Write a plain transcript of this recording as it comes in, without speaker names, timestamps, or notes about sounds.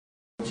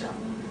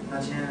那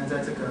今天呢，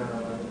在这个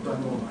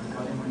段落，很高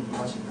兴为你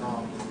邀请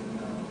到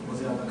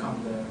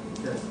osdctw2007-firefox.avi的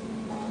Seth，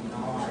 然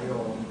后还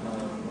有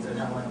在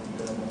台湾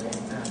的某位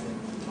在那边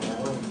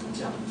来为我们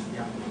讲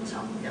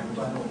两个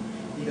段落。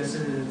一个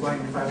是关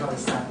于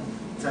Firefox 3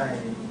在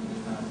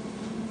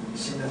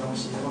新的东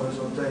西，或者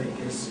说对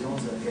给使用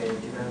者、给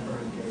developer、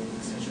给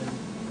extension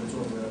合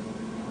作者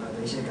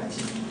的一些改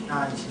进。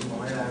那以及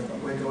我会来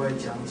为各位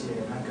讲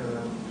解那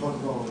个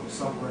portable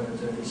software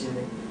的一些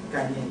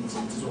概念以及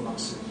制作方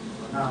式。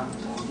那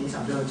第一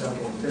场就交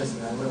给 Seth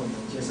来为我们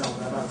介绍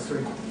Firefox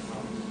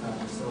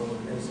 3。So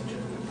ladies and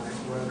gentlemen,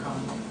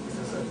 welcome,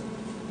 Mr. Seth.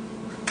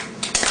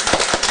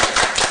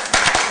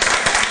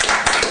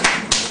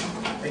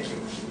 Thank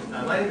you.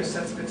 My name is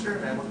Seth Spitzer,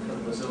 and I work for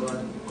the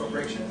Mozilla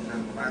Corporation, and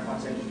I'm a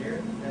Firefox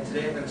engineer. And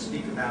today I'm going to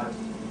speak about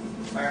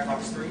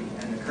Firefox 3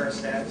 and the current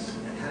status,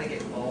 and how to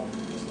get involved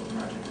in this little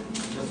project.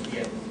 Let's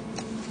begin.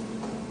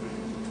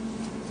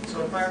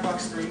 So in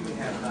Firefox 3, we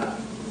have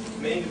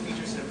many new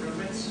features and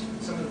improvements.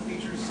 Some of the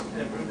features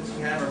and improvements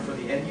we have are for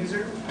the end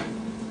user,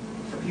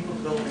 for people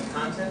developing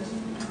content,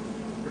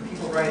 for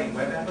people writing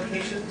web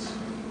applications,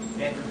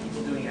 and for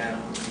people doing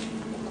add-ons.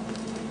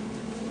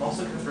 I'm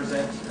also going to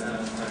present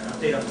an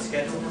update on the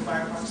schedule for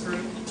Firefox 3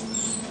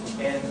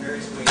 and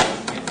various ways to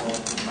get involved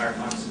in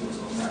Firefox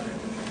Mozilla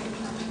project.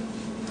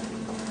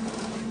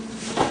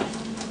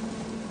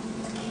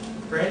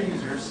 For end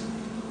users,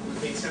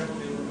 we've made several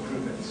new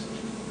improvements.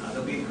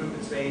 There'll be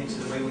improvements made to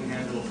the way we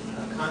handle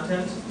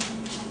content.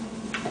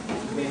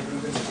 We've made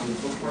improvements to the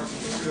bookmarks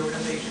and history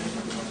organization.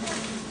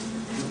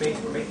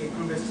 We're making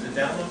improvements to the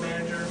download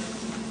manager,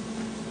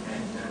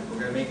 and we're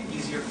going to make it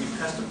easier for you to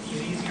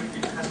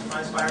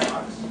customize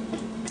Firefox.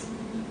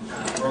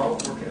 We're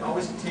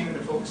always continuing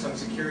to focus on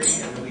security,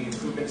 and there'll be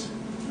improvements to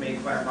make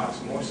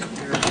Firefox more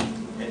secure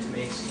and to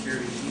make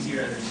security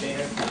easier to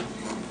understand.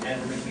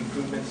 And we're making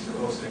improvements to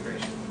OS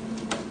integration.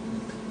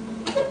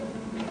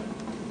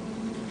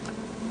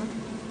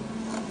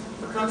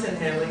 For content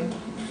handling,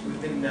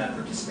 we've been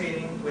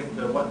participating with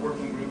the What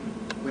Working Group,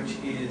 which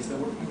is the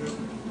working group,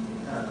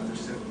 which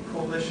is a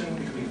coalition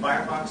between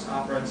Firefox,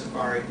 Opera, and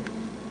Safari,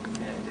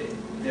 and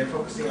they're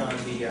focusing on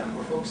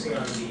we're focusing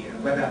on the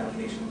web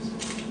applications.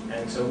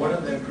 And so one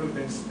of the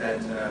improvements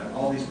that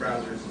all these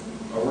browsers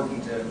are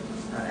working to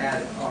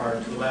add are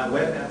to allow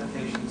web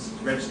applications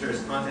to register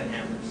as content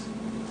handlers.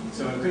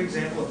 So a good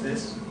example of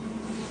this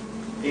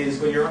is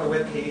when you're on a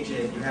web page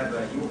and you have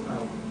a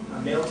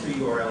mail to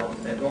URL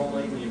that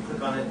normally when you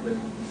click on it would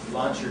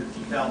launch your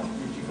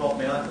default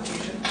mail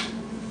application,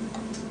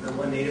 the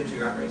one native to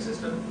your operating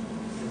system.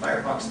 In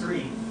Firefox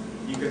 3,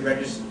 you can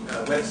register,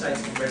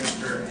 websites can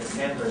register as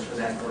handlers for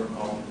that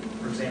protocol,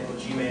 for example,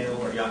 Gmail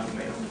or Yahoo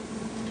Mail.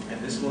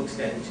 And this will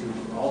extend to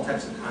all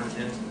types of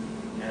content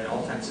and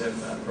all types of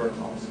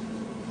protocols.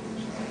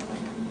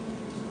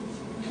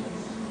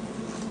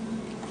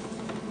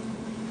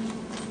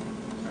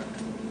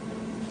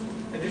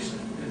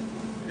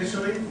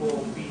 Additionally,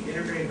 we'll be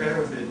integrating better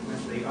with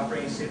the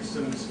operating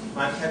system's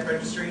MIME type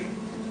registry,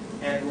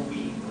 and we'll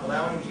be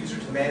allowing the user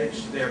to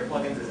manage their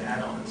plugins as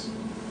add-ons.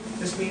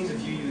 This means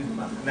if you use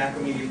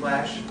Macromedia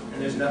Flash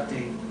and there's an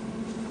update,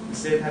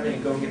 instead of having to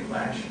go get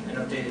Flash and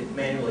update it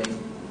manually,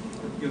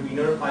 you'll be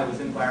notified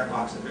within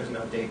Firefox that there's an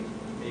update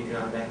that you can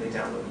automatically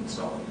download and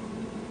install it.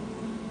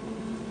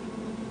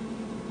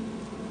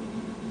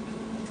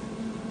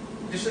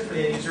 Additionally, for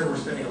the end user, we're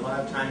spending a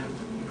lot of time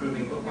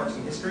improving bookmarks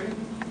and history.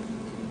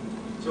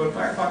 So in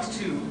Firefox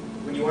 2,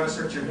 when you want to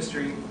search your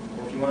history,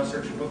 or if you want to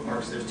search your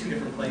bookmarks, there's two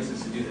different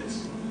places to do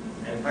this.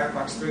 And in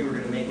Firefox 3, we're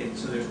going to make it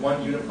so there's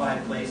one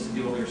unified place to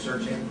do all your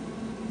searching.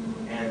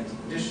 And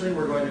additionally,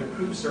 we're going to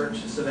improve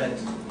search so that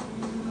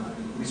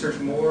we search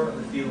more of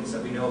the fields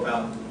that we know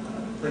about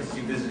places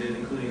you visited,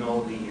 including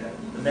all the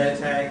meta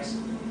tags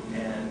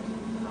and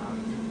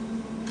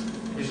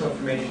additional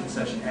information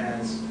such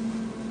as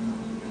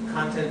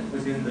content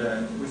within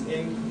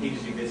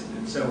pages you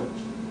visited. So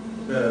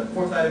the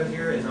fourth item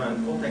here is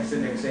on full text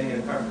indexing,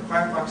 and for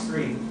Firefox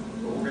 3,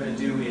 what we're going to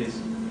do is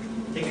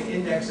take an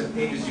index of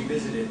pages you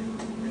visited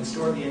and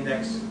store the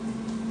index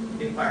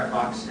in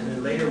Firefox, and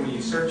then later when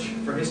you search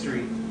for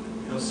history,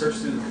 it'll search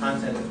through the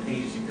content of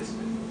pages you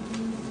visited.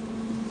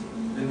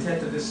 The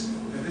intent of this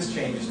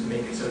change is to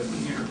make it so it's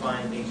easier to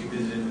find things you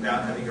visited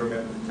without having to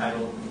remember the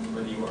title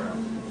or the URL.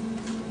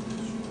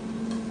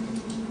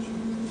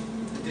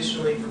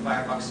 Additionally, for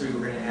Firefox 3,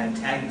 we're going to add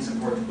tagging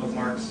support to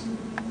bookmarks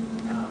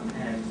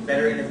and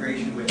better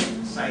integration with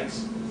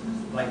sites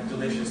like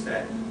Delicious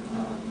that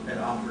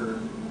offer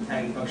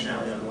tagging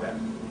functionality on the web.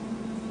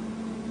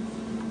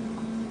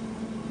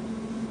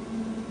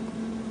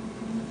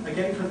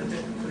 Again, for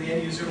the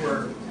end user,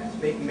 we're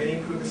making many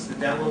improvements to the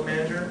download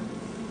manager.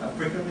 A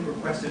frequently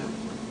requested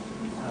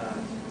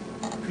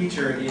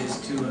feature is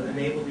to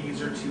enable the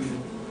user to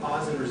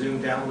pause and resume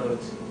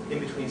downloads in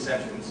between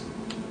sessions.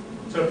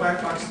 So in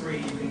Firefox 3,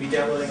 you can be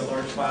downloading a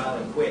large file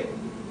and quit,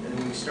 and then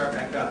when you start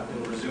back up, it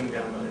will resume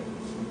downloading.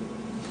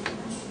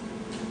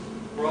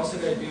 We're also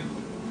going to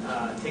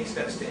take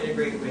steps to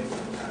integrate with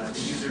the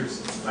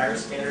user's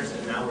virus scanners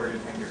and malware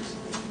detectors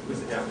with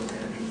the download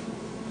manager.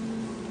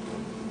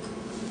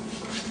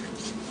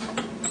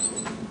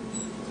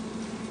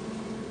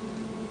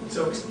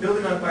 So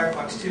building on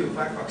Firefox 2,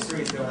 Firefox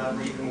 3 is going to allow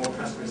for even more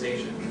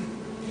customization.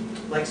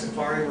 Like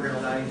Safari, we're going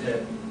to allow you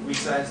to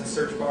resize the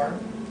search bar.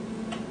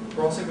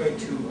 We're also going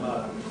to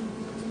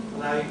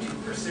allow you to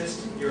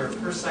persist your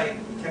per site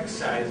text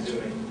size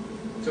zooming.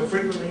 So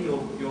frequently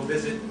you'll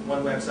visit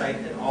one website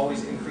and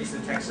always increase the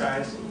text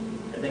size,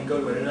 and then go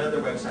to another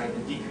website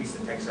and decrease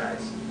the text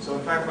size. So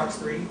in Firefox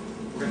 3,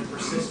 we're going to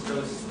persist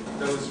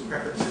those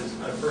preferences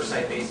on a per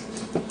site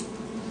basis.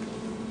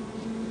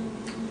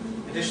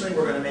 Additionally,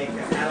 we're going to make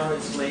add-on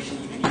installation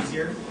even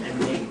easier and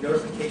make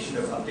notification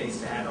of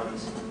updates to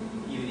add-ons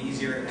even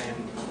easier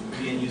and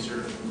for the end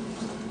user.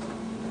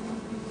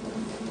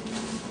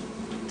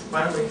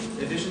 Finally,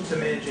 in addition to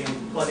managing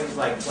plugins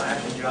like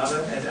Flash and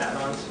Java as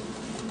add-ons,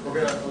 we're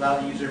going to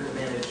allow the user to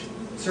manage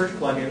search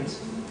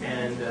plugins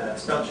and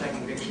spell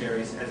checking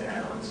dictionaries as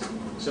add-ons.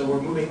 So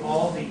we're moving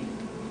all the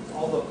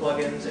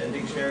plugins and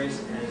dictionaries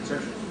and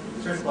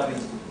search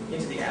plugins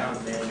into the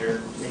add-ons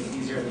manager to make it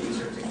easier on the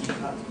user to keep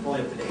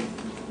fully up to date.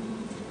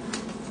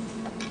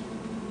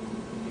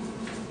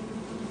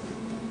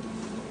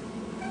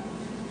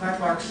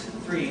 Firefox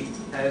 3,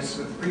 as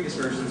with the previous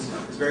versions,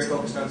 is very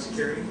focused on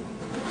security.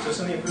 So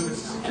some of the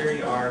improvements to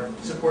security are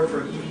support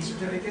for EV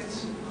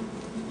certificates.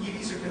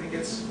 EV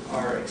certificates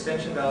are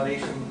extended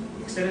validation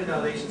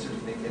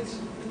certificates,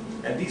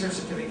 and these are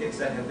certificates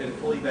that have been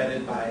fully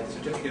vetted by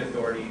certificate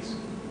authorities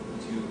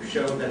to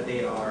show that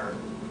they are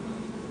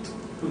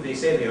who they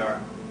say they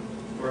are.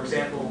 For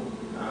example,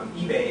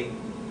 eBay,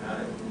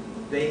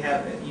 they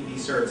have EV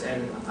certs,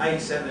 and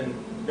IE7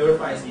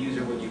 notifies the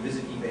user when you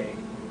visit eBay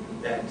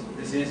that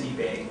this is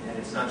eBay and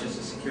it's not just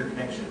a secure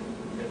connection.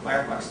 And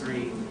Firefox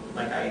 3,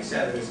 like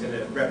IE7, is going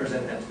to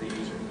represent that to the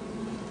user.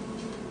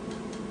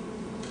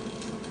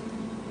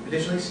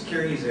 Additionally,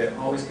 security is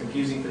always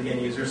confusing for the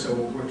end user, so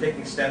we're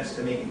taking steps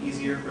to make it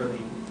easier for the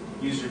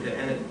user to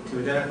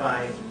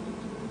identify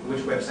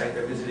which website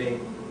they're visiting,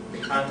 the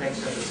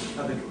context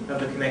of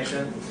the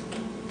connection,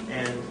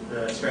 and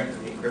the strength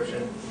of the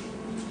encryption.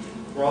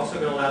 We're also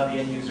going to allow the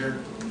end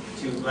user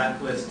to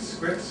blacklist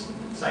scripts,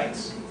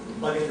 sites,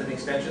 plugins, and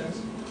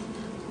extensions.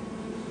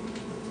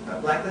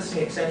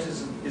 Blacklisting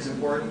extensions is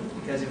important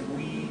because if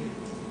we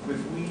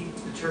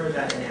determine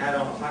that an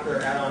add-on, a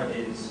popular add-on,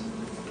 is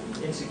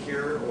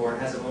insecure or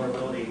has a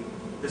vulnerability,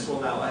 this will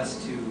allow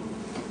us to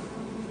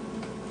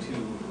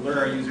alert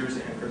our users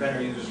and prevent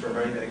our users from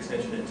running that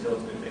extension until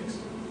it's been fixed.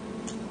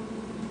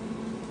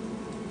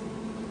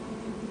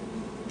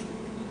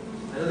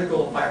 Another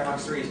goal of Firefox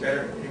 3 is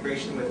better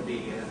integration with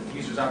the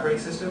user's operating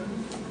system.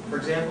 For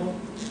example,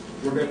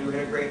 we're going to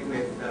integrate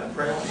with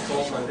parental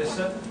controls on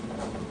Vista.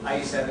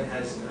 IE7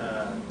 has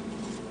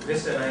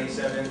Vista and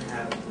IE7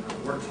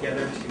 have worked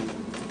together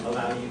to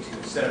allow you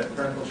to set up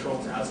parental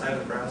controls outside of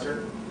the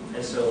browser,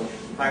 and so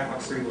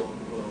Firefox 3 will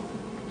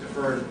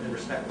defer and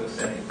respect those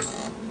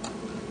settings.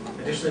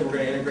 Additionally, we're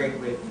going to integrate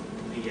with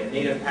the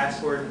native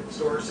password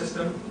storage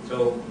system.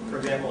 So, for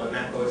example, in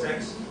Mac OS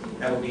X,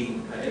 that will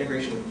be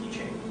integration with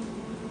Keychain.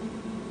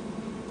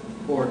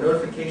 For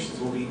notifications,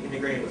 will be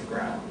integrated with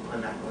Growl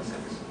on Mac OS X.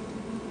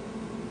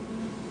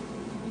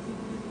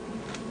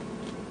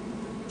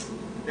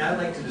 Now I'd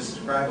like to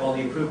describe all the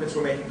improvements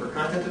we're making for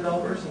content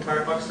developers in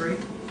Firefox 3.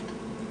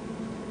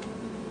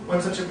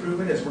 One such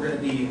improvement is we're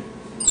going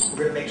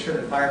to make sure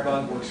that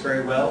Firebug works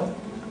very well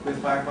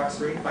with Firefox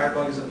 3.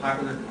 Firebug is a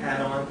popular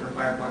add-on for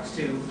Firefox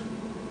 2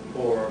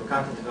 for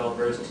content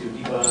developers to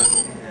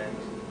debug and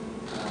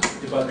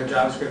debug their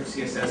JavaScript,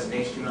 CSS, and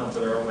HTML for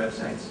their own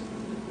websites.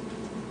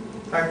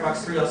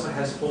 Firefox 3 also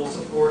has full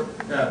support,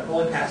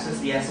 fully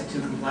passes the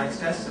ASIC2 compliance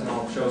test, and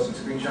I'll show some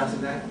screenshots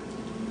of that.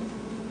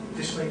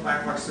 Additionally,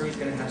 Firefox 3 is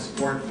going to have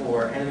support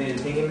for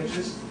animated ping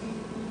images,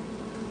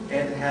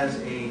 and it has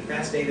a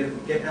fast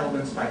native get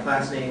elements by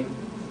class name,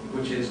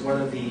 which is one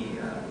of the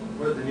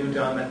new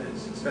DOM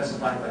methods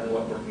specified by the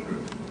web working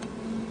group.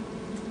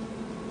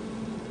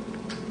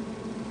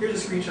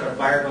 Here's a screenshot of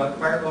Firebug.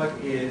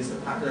 Firebug is a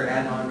popular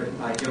add-on written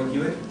by Joe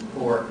Hewitt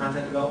for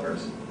content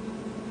developers.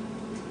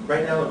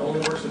 Right now, it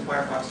only works with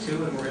Firefox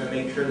 2, and we're going to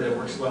make sure that it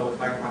works well with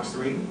Firefox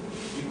 3.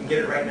 You can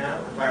get it right now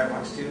for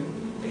Firefox 2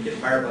 at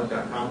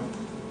getfirebug.com.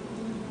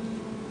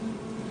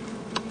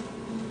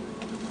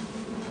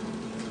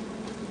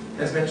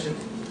 As mentioned,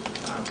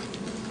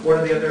 one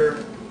of the other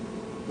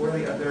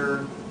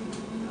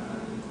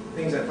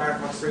things that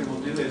Firefox 3 will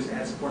do is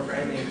add support for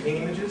animated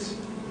ping images.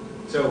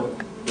 So,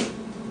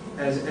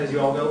 as you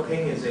all know,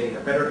 ping is a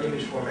better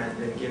image format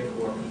than GIF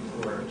or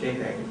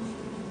JPEG.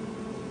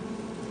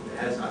 It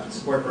has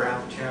support for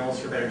alpha channels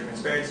for better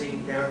transparency,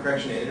 down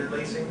correction, and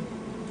interlacing.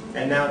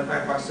 And now in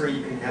Firefox 3,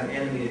 you can have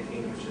animated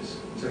ping images.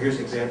 So here's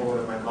an example one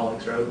of my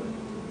colleagues wrote,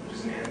 which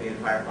is an animated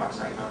Firefox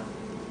icon.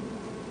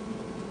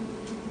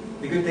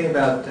 The good thing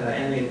about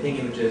animated ping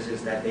images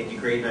is that they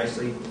degrade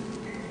nicely.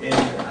 In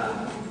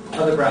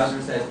other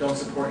browsers that don't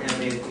support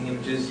animated ping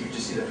images, you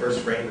just see the first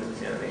frame of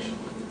this animation.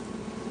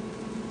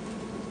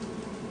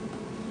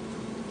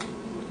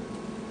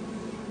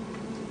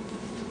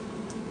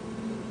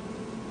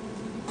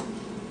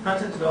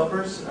 Content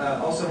developers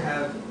also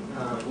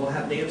will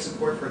have native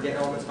support for get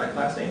elements by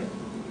class name.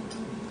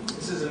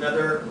 is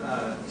another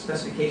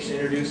specification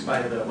introduced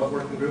by the What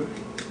Working Group,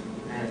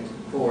 and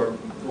for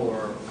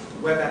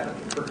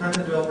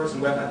content developers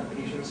and web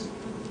applications,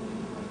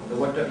 the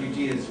WhatWG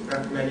is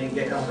recommending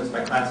get elements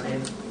by class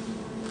name.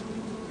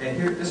 And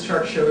here, this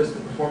chart shows the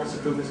performance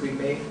improvements we've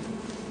made.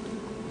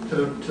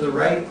 To the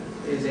right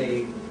is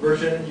a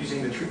version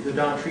using the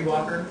DOM tree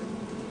walker,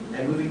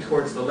 and moving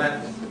towards the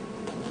left,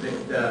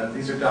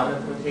 these are DOM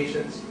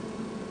implementations.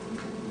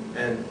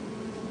 And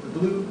the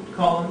blue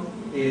column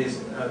is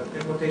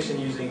implementation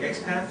using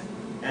XPath,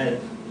 and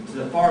to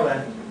the far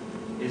left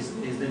is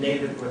the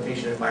native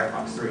implementation in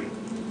Firefox 3.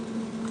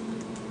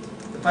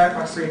 The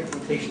Firefox 3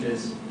 implementation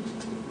is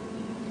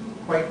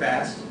quite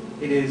fast.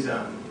 It is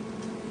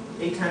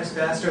 8 times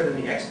faster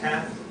than the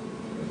XPath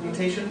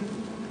implementation,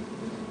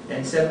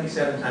 and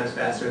 77 times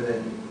faster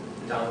than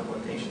the DOM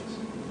implementations.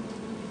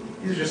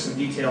 These are just some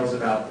details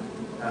about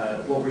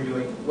what we're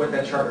doing, what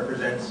that chart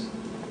represents,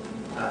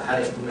 how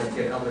to implement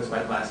get elements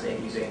by class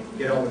name using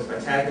get elements by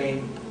tag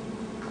name,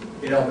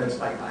 get elements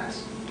by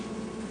class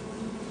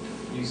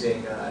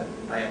using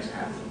by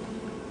XPath.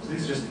 So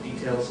these are just the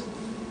details.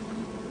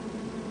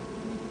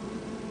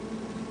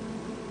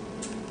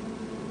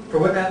 For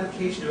web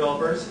application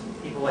developers,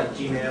 people like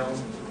Gmail,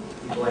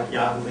 people like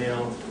Yahoo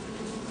Mail,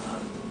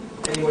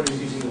 anyone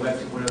who's using the Web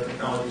 2.0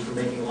 technologies,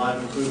 we're making a lot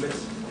of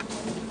improvements.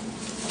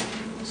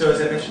 So as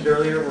I mentioned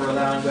earlier, we're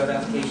allowing web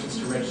applications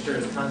to register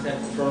as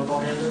content protocol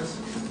handlers.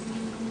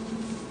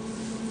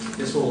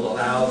 This will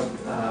allow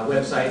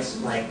websites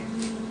like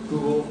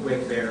Google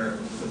with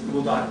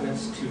Google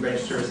Documents to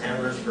register as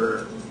handlers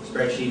for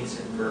spreadsheets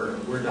and for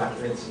Word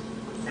documents.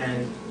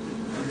 And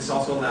this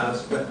also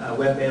allows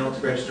webmail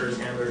to register as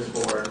handlers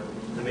for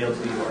the mail to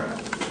the URL.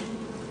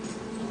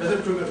 Another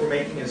improvement we're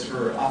making is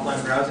for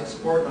offline browsing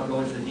support, and I'll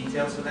go into the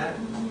details of that.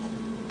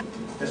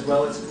 As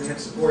well as we have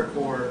support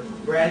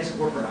we're adding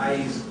support for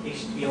IE's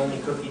HTTP only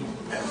cookie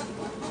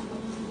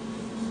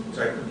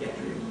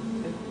attribute.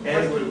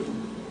 And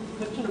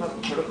question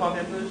about protocol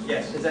handlers?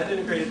 Yes. Is that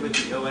integrated with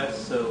the OS?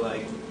 So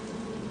like,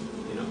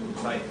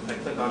 if I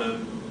click on a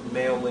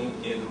mail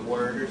link in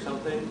Word or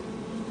something?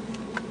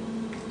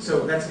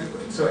 So that's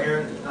good. So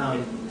Aaron,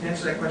 to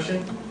answer that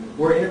question,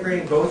 we're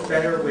integrating both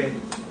better with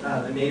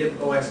the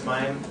native OS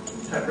MIME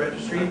type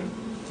registry,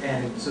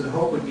 and so the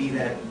hope would be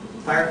that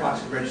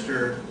Firefox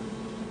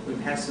would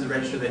pass to the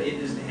register that it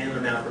is the handler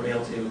now for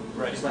mail to,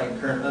 right, just like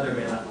current other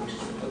mail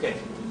applications. Okay,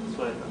 that's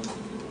what I thought.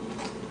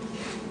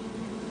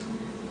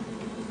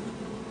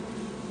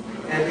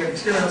 And we have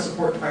experimental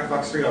support in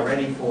Firefox 3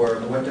 already for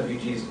the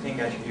WebWG's ping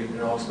attribute,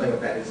 and I'll explain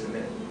what that is in a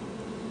minute.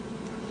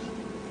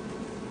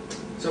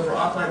 So for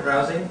offline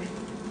browsing,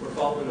 we're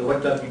following the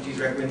WebWG's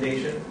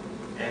recommendation,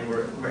 and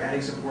we're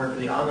adding support for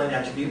the online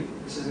attribute.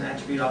 This is an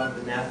attribute off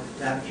of the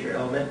navigator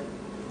element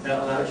that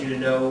allows you to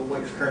know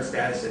what your current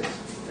status is.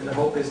 And the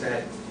hope is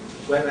that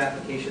web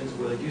applications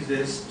will use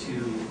this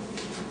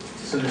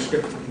so their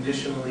script can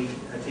conditionally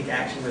take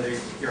action whether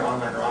you're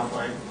online or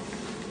offline.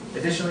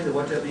 Additionally, the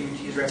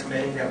WhatWG is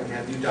recommending that we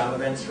have new DOM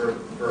events for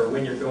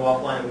when you go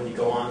offline and when you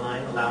go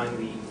online,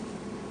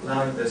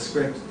 allowing the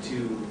script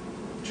to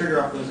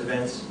trigger off those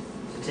events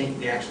to take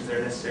the actions that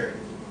are necessary.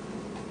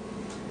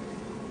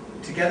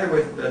 Together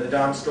with the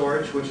DOM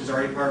storage, which is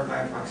already part of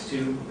Firefox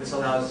 2, this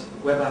allows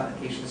web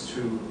applications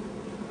to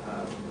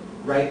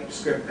write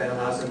script that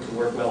allows them to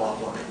work well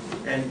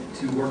offline and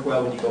to work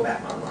well when you go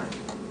back online.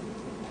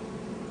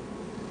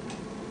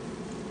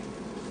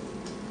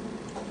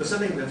 So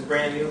something that's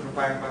brand new for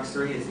Firefox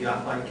 3 is the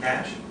offline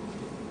cache.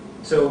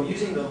 So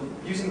using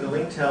the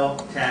link-tel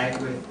tag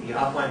with the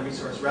offline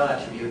resource rel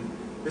attribute,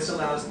 this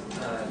allows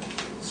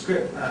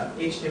script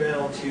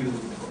HTML to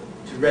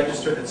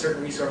register that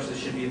certain resources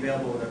should be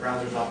available when the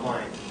browser is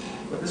offline.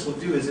 What this will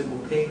do is it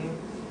will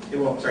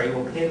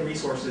pin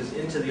resources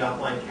into the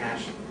offline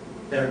cache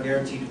that are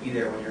guaranteed to be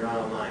there when you're not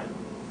online.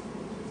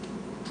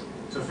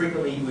 So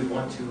frequently you would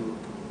want to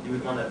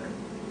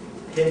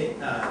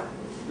pin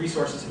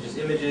resources such as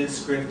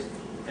images, script,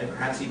 and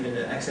perhaps even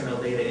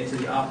XML data into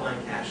the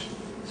offline cache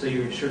so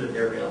you're sure that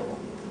they're available.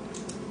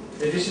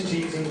 In addition to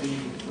using the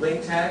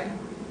link tag,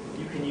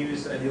 you can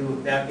use a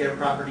new navigator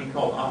property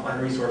called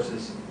offline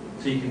resources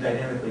so you can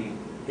dynamically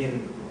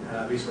pin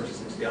resources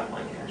into the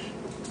offline cache.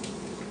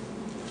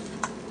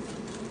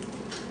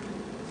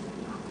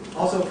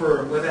 Also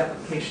for web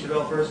application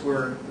developers,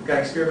 we've got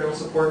experimental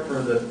support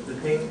for the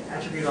ping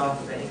attribute off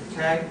of the anchor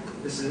tag.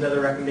 This is another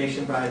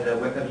recommendation by the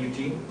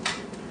WebWG.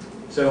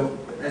 So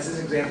as this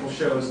example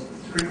shows,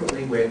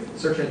 frequently with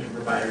search engine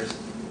providers,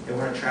 they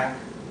want to track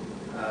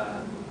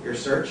your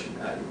search,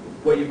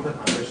 what you click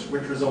on,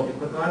 which result you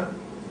click on.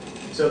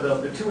 So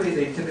the two ways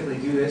they typically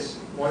do this,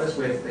 one is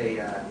with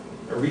a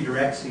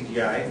redirect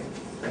CGI,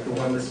 like the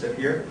one listed up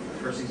here,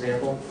 first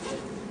example.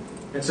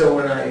 And so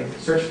when I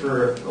search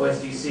for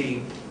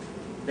OSDC,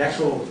 the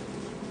actual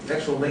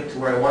link to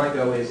where I want to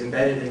go is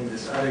embedded in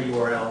this other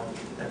URL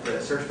that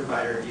the search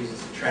provider uses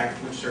to track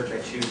which search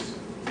I choose.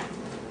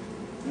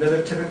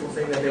 Another typical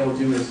thing that they will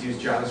do is use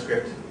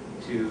JavaScript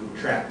to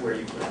track where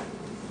you click.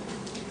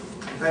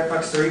 In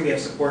Firefox 3, we have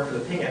support for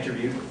the ping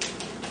attribute,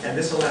 And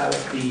this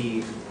allows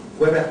the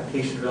web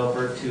application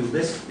developer to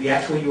list the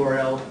actual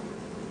URL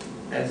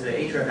as the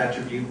href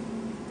attribute,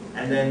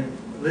 and then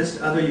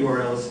list other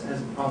URLs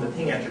as on the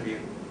ping attribute.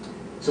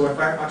 So what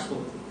Firefox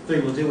 3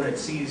 will do when it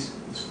sees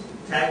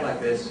a tag like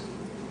this,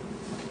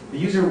 the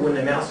user, when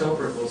they mouse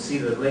over it, will see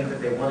the link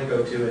that they want to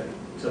go to it,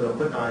 so they'll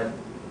click on it,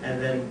 and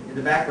then in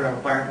the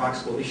background,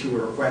 Firefox will issue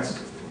a request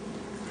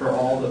for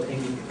all the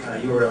pinging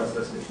URLs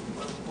listed.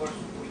 But of course,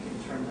 we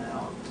can turn that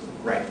off.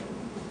 Right.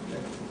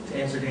 To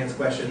answer Dan's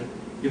question,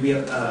 you'll be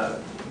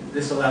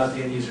this allows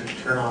the end user to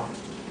turn off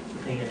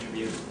the ping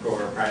attribute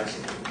for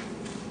privacy.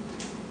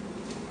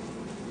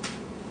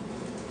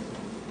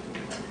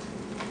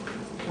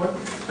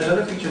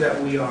 Another feature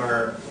that we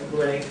are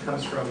implementing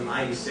comes from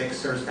IE6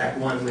 Service Pack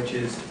 1, which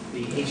is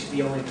the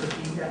HTTP only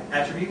cookie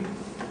attribute.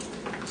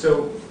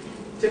 So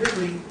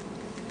typically,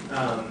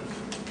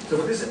 so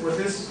what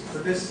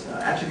this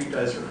attribute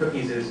does for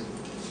cookies is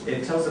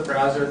it tells the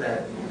browser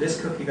that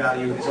this cookie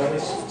value is only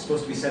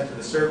supposed to be sent to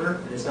the server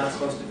and is not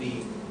supposed to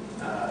be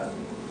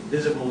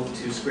visible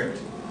to script.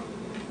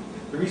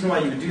 The reason why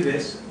you would do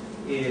this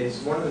is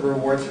one of the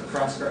rewards for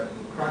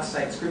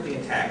cross-site scripting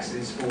attacks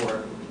is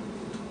for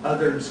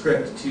other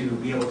script to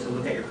be able to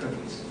look at your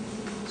cookies.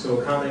 So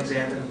a common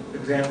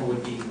example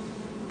would be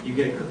you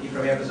get a cookie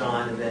from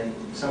Amazon and then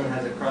someone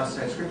has a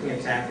cross-site scripting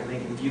attack and they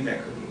can view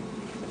that cookie.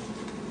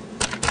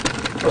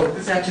 So what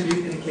this attribute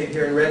indicated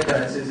here in red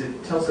does is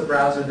it tells the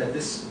browser that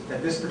this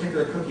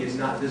particular cookie is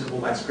not visible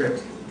by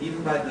script,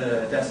 even by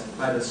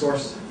the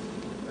source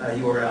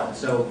URL.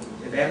 So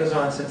if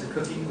Amazon sends a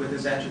cookie with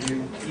this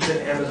attribute, even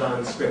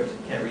Amazon's script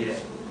can't read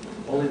it,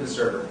 only the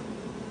server.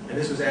 And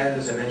this was added,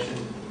 as I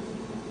mentioned,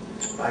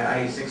 by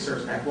IE6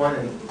 Service Pack 1,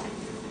 and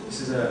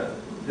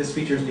this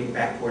feature is being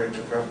backported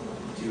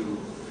to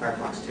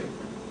Firefox 2.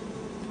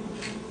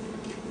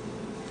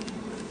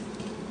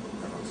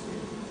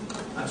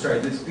 I'm sorry,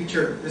 this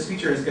feature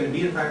is going to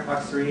be in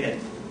Firefox 3,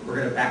 and we're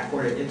going to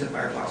backport it into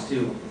Firefox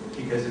 2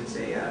 because it's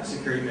a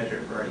security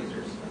measure for our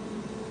users.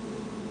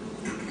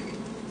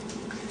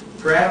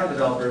 For add-on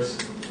developers,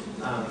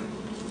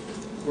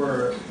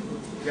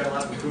 we've got a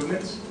lot of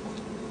improvements.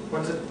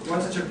 One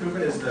such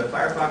improvement is the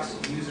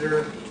Firefox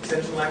user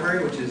extension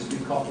library, which is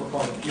we're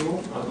calling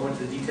Fuel. I'll go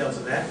into the details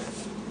of that.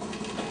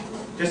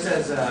 Just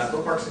as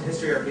bookmarks and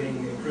history are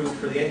getting improved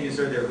for the end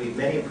user, there will be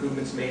many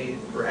improvements made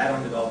for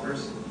add-on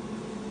developers.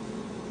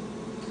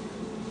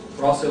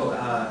 We're also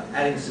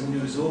adding some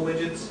new Zool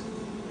widgets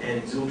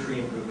and Zool tree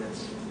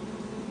improvements.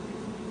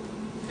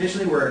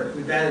 Additionally,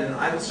 we've added an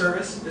idle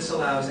service. This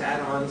allows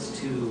add-ons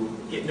to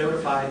get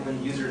notified when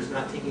the user is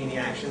not taking any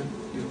action.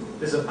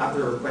 This is a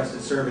popular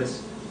requested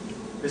service.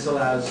 This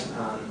allows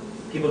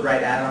people to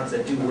write add-ons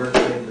that do work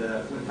when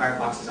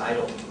Firefox is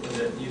idle, when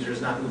the user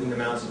is not moving the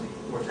mouse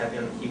or typing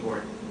on the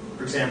keyboard.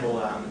 For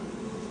example,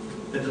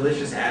 the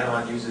Delicious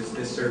add-on uses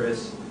this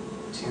service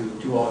to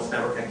do all its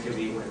network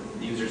activity when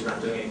the user is not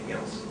doing anything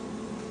else.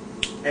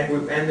 And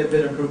there have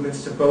been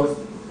improvements to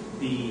both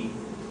the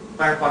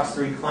Firefox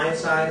 3 client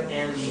side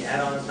and the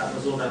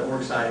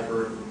addons.mozilla.org side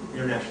for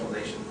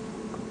internationalization.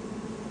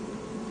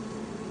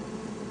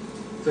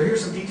 So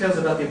here's some details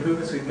about the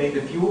improvements we've made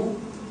to Fuel.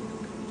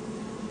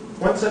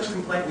 One such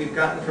complaint we've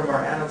gotten from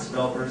our add-ons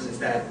developers is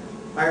that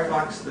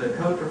Firefox, the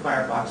code for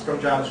Firefox from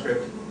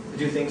JavaScript to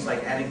do things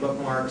like adding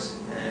bookmarks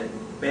and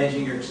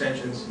managing your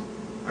extensions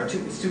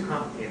it's too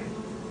complicated.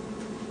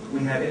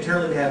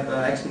 Internally we have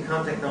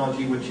XPCOM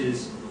technology, which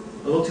is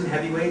a little too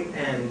heavyweight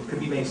and could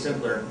be made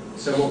simpler.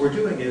 So what we're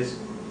doing is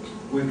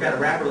we've got a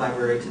wrapper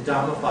library to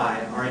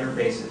DOMify our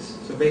interfaces.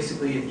 So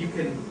basically, if you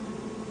can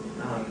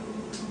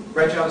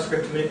write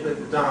JavaScript to manipulate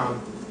the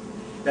DOM,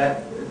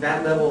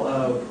 that level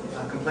of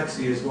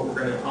complexity is what we're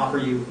going to offer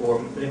you for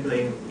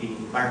manipulating the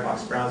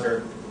Firefox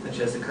browser, such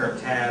as the current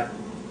tab,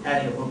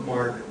 adding a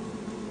bookmark,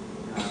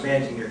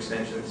 managing your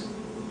extensions.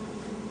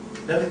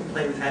 Another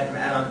complaint we've had from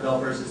add-on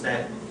developers is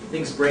that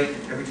things break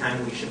every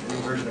time we ship a new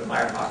version of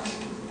Firefox.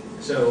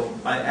 So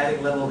by adding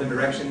a level of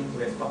indirection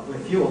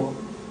with Fuel,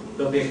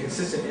 there'll be a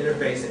consistent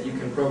interface that you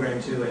can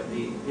program to, and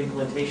the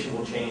implementation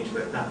will change,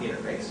 but not the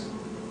interface.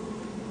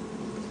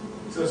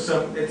 So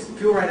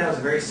Fuel right now is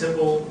a very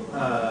simple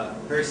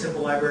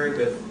library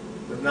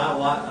with not a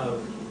lot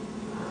of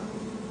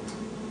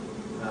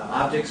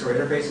objects or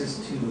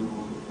interfaces to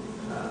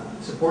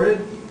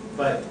supported,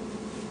 but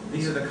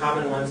these are the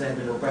common ones that have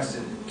been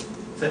requested,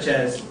 such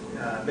as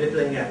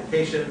manipulating the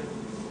application,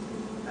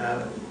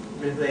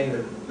 manipulating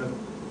the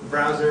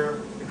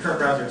browser, the current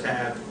browser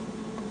tab,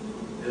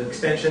 the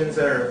extensions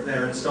that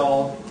are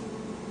installed,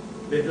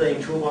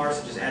 manipulating toolbars,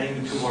 such as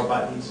adding new toolbar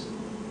buttons,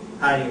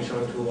 hiding and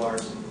showing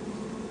toolbars,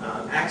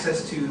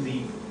 access to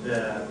the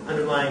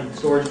underlying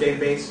storage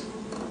database,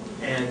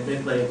 and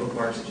manipulating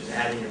bookmarks, such as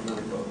adding and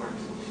removing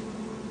bookmarks.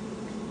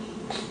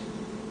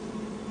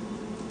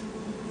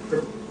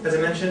 As I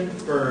mentioned,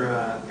 for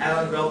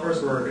add-on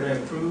developers, we're going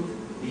to improve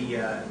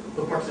the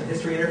bookmarks and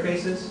history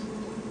interfaces.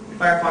 In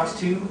Firefox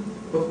 2,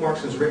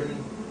 bookmarks was written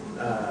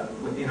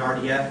in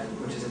RDF,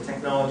 which is a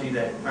technology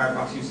that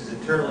Firefox uses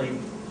internally,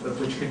 but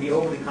which can be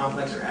overly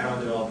complex for add-on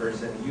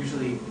developers, and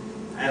usually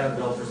add-on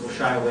developers will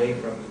shy away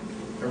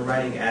from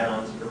writing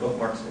add-ons for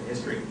bookmarks and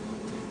history.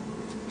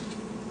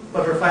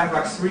 But for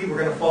Firefox 3, we're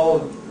going to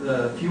follow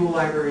the Fuel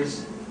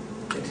library's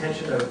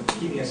intention of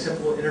keeping a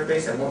simple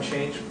interface that won't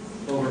change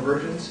over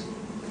versions.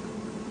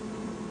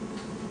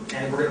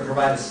 And we're going to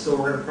provide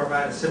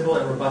a simple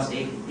and robust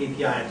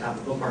API on top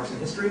of bookmarks and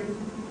history.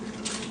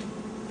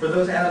 For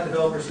those add-on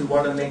developers who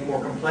want to make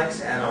more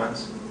complex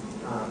add-ons,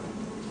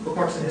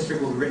 bookmarks and history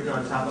will be written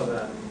on top of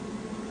a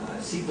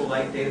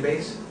SQLite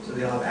database, so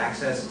they'll have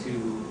access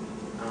to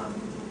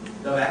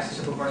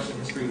bookmarks and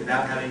history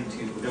without having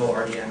to know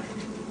RDF.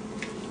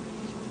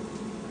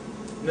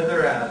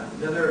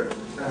 Another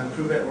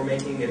improvement we're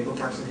making in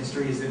bookmarks and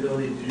history is the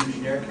ability to do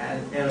generic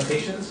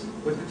annotations.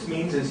 What this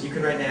means is you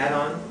can write an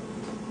add-on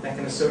that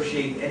can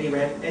associate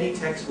any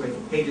text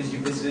with pages you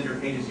visited or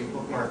pages you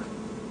bookmarked.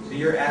 So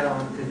your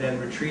add-on could then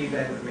retrieve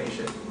that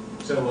information.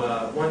 So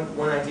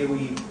one idea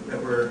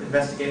that we're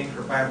investigating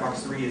for Firefox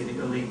 3 is the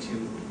ability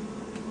to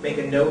make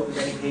a note of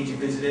any page you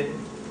visited,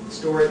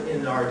 store it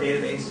in our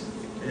database,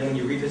 and then when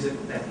you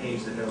revisit that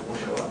page, the note will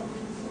show up.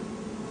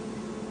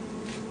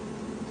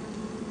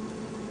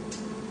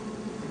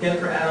 Again,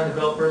 for add-on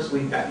developers,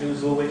 we've got new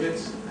Zool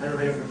widgets. I don't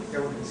know if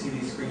everyone can see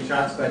these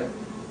screenshots, but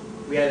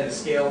we added a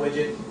scale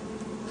widget,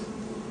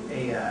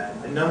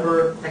 a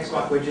number text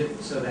box widget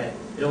so that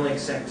it only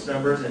accepts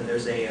numbers, and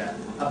there's a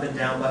up and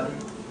down button,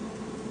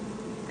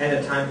 and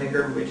a time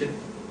picker widget.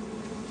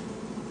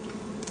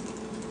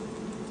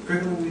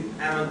 Frequently,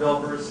 add-on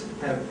developers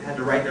have had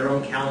to write their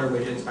own calendar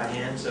widgets by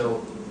hand,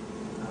 so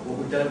what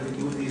we've done is we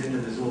moved these into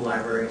the Zool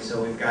library.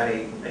 So we've got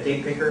a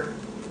date picker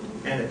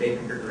and a date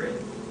picker grid.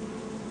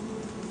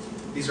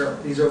 These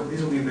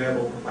will be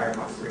available for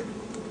Firefox 3.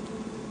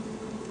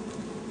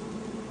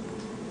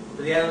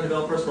 For the add-on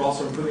developers, we're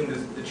also improving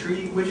the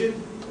tree widget.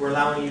 We're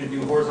allowing you to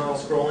do horizontal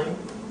scrolling,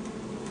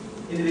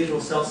 individual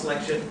cell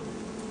selection,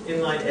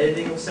 inline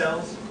editing of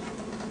cells,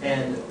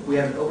 and we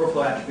have an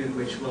overflow attribute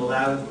which will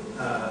allow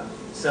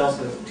cells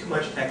with too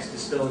much text to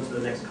spill into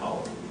the next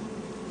column.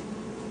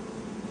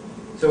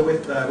 So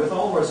with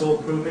all of our Zool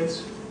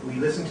improvements, we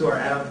listen to our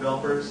add-on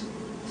developers,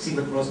 see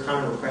what the most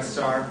common requests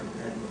are,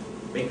 and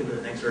make them in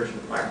the next version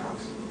of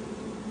Firefox.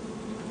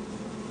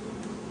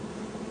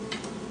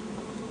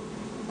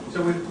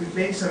 So we've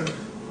made some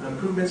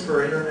improvements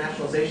for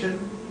internationalization.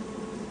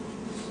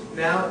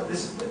 Now,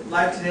 this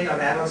live today on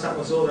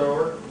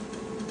addons.mozilla.org.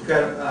 We've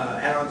got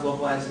add-ons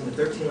localized into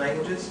 13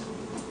 languages.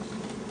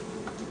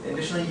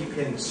 Additionally, you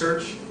can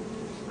search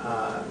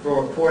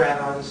for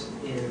add-ons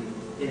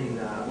in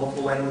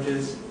multiple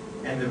languages,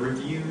 and the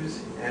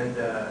reviews and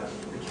the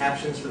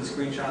captions for the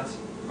screenshots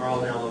are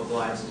all now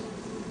localized.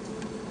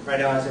 Right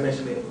now, as I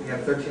mentioned, we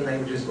have 13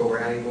 languages, but we're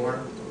adding more.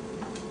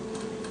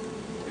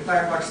 In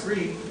Firefox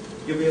 3,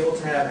 you'll be able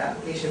to have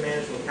application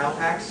managed locale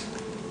packs.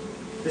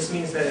 This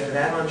means that if an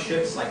add-on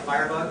ships like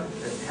Firebug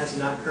that has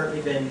not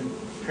currently been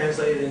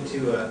translated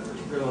into a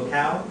particular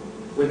locale,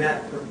 when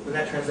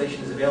that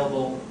translation is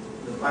available,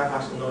 the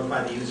Firefox will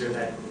notify the user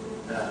that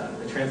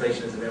the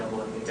translation is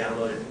available and can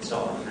download it and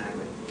install it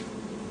automatically.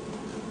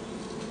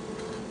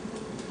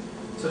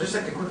 So I'd just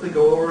like to quickly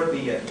go over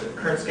the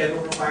current schedule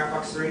for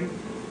Firefox 3.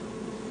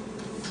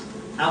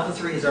 Alpha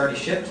 3 has already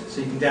shipped, so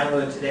you can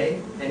download it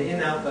today. And in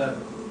Alpha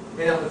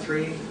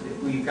 3,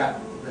 we've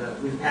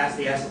passed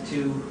the ASCII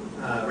 2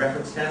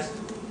 reference test.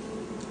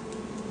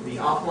 The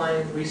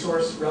offline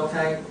resource rel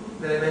tag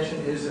that I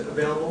mentioned is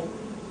available.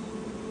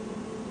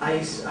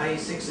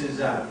 IE6 is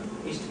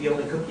HTTP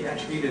only cookie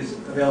attribute is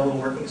available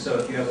and working, so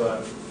if you have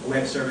a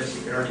web service,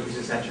 you can already use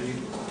this attribute.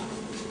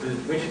 The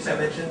widgets I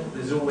mentioned,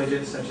 the Zool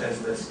widgets such as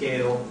the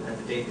scale and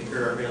the date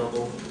picker are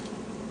available.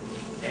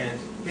 And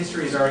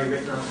history is already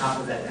written on top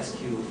of that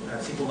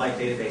SQLite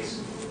database,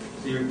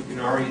 so you can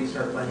already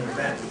start playing with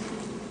that.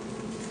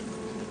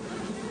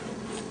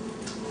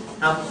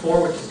 Alpha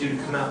 4, which is due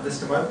to come out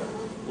this month,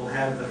 will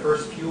have the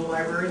first Fuel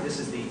library. This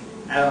is the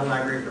add-on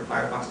library for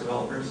Firefox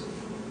developers.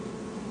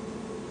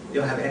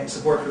 You'll have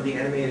support for the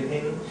animated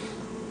ping,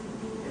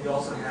 and you'll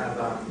also have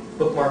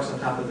bookmarks on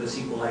top of the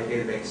SQLite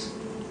database.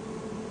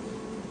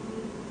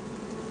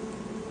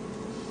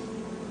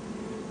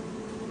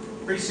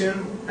 Pretty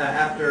soon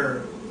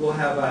after, we'll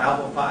have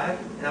Alpha 5,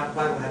 and Alpha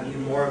 5 will have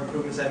even more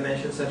improvements I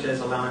mentioned, such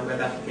as allowing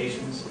web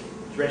applications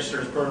to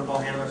register as protocol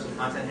handlers and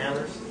content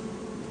handlers.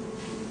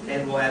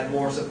 And we'll add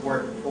more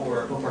support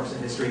for bookmarks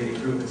and history, the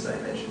improvements that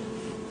I mentioned.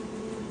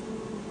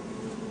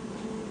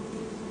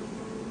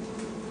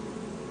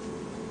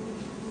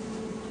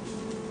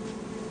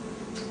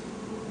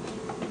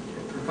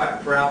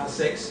 For Alpha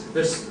 6,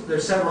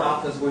 there's several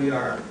alphas we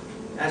are,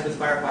 as with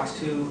Firefox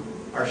 2,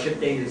 our ship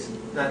date is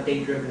not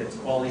date-driven, it's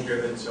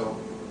quality-driven, so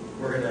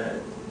we're going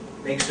to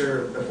make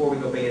sure before we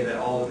go beta that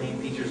all the main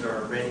features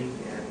are ready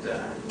and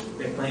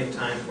we have plenty of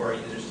time for our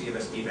users to give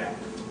us feedback.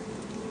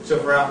 So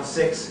for Alpha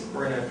 6,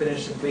 we're going to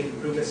finish and complete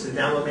improvements to the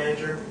download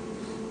manager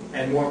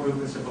and more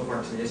improvements to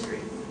bookmarks and history.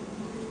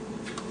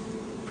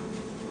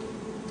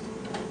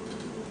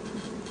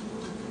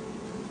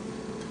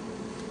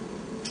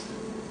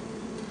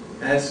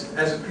 As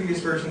with previous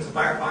versions of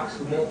Firefox,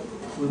 we won't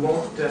we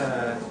won't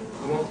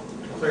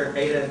declare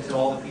beta until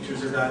all the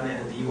features are done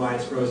and the UI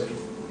is frozen.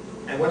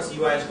 And once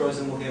the UI is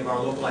frozen, we'll give our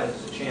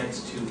localizers a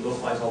chance to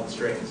localize all the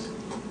strings.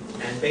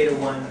 And beta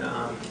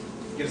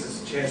 1 gives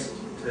us a chance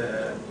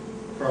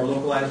for our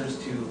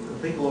localizers to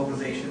complete the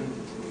localization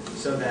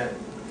so that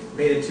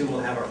beta 2 will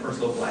have our first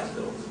localized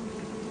builds.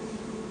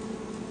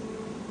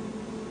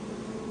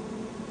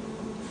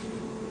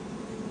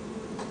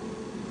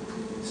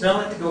 So now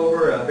I'd like to go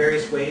over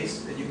various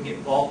ways that you can get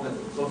involved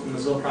with both the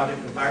Mozilla project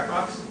and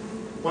Firefox.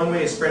 One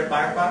way is Spread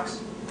Firefox.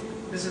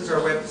 This is a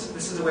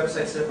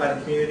website set up by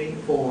the community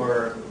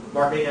for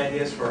marketing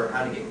ideas for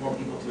how to get more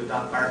people to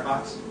adopt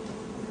Firefox.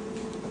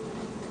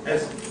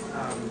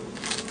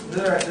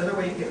 Another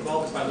way you get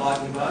involved is by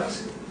logging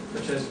bugs,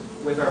 such as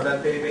with our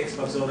web database,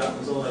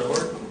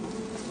 bugzilla.mozilla.org.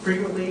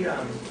 Frequently,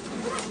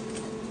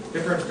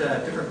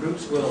 different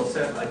groups will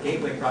set up a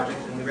gateway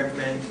project, and we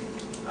recommend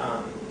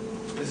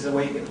this is a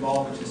way you get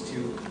involved, which is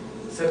to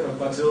set up a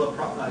Bugzilla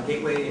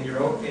gateway in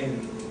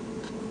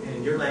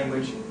your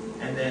language,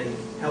 and then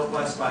help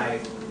us by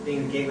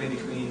being the gateway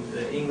between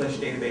the English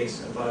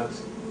database of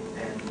bugs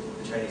and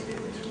the Chinese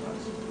database of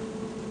bugs.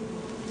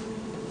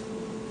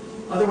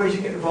 Other ways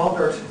you get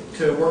involved are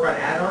to work on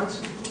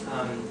add-ons.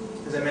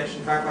 As I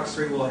mentioned, Firefox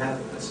 3 will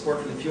have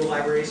support for the Fuel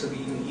library, so it'll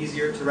be even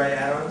easier to write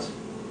add-ons.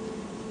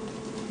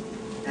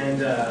 And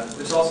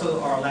there's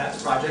also our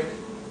Labs project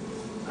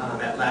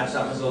at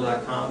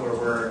labs.mozilla.com, where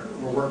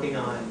we're working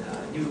on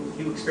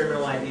new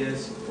experimental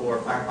ideas for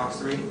Firefox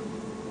 3,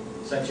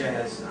 such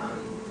as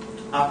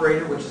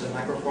Operator, which is a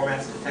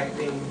microformats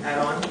detecting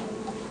add-on.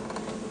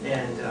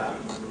 And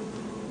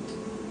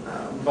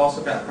we've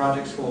also got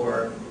projects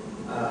for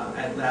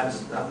at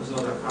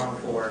labs.mozilla.com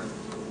for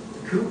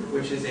Coop,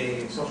 which is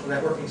a social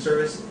networking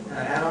service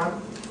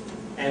add-on.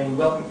 And we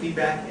welcome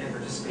feedback and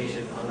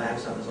participation on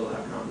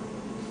labs.mozilla.com.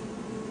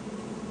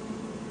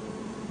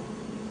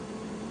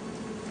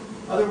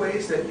 Other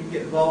ways that you can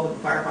get involved with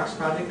the Firefox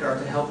project are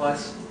to help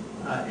us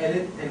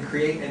edit and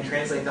create and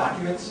translate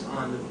documents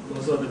on the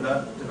Mozilla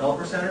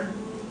Developer Center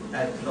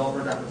at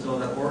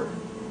developer.mozilla.org.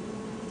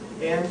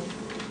 And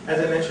as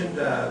I mentioned,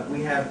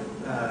 we have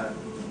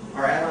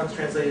our add-ons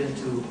translated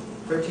into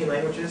 13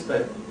 languages,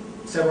 but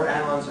several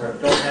add-ons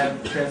don't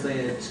have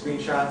translated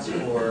screenshots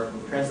or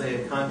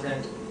translated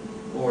content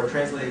or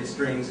translated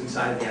strings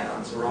inside of the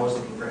add-on, so we're always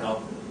looking for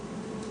help.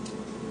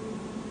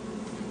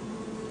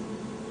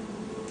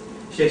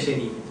 谢谢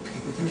你。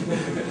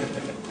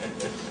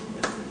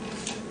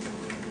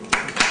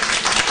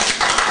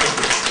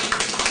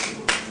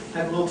I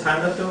have a little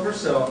time left over,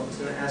 so I'm just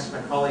going to ask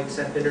my colleague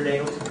Seth to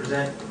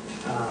present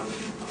a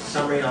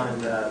summary on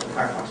the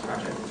Firefox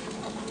project.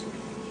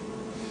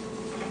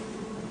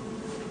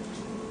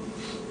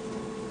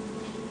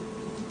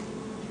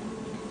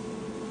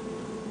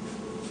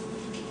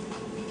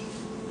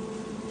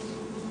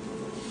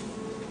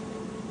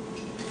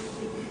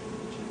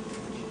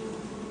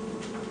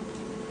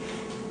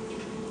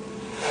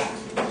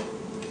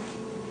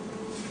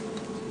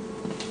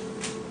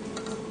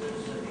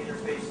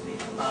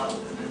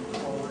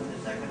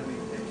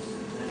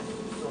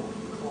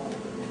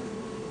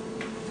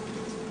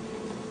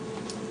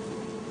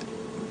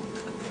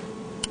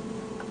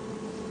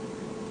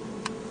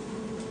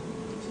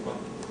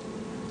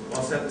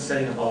 While Seth is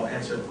setting up, I'll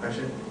answer the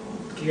question.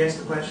 Can you answer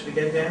the question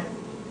again, Dan?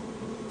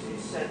 You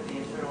set the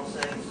internal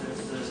settings,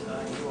 there's the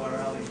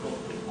URL equal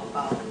to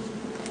about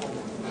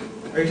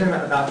home. Are you talking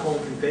about home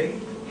config?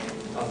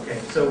 Yeah. Okay,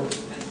 so And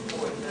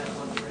for that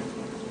on the print.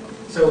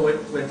 So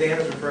what Dan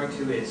is referring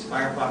to is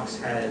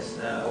Firefox has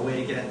a way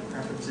to get at the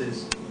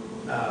preferences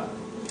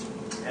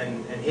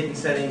and hidden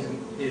settings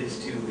is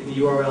to, in the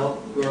URL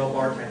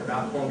bar, type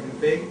about home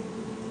config.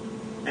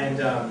 And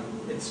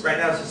it's right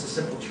now it's just a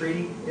simple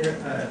tree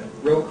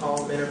row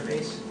column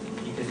interface.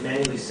 You can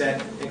manually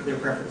set and clear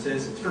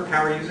preferences. It's for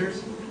power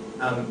users.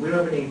 We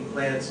don't have any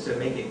plans to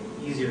make it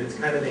easier. It's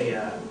kind of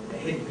a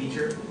hidden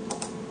feature,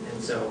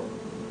 and so.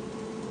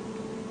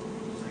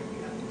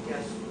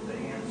 Guess the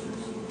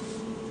answers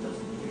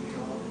doesn't give you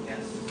all the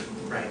guesses.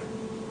 Right.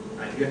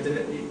 Right. You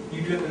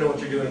do have to know what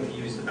you're doing to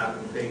use the about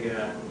config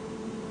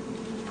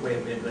way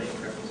of manipulating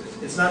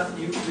preferences. It's not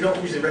we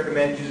don't usually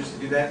recommend users to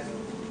do that,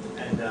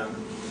 and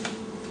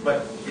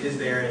but it is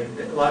there, and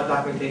a lot of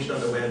documentation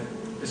on the web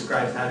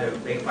describes how to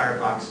make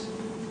Firefox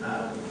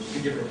do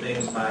different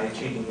things by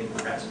changing hidden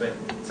prefs, but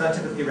it's not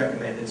typically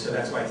recommended, so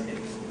that's why it's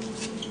hidden.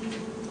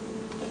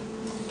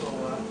 So,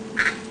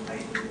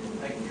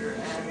 like your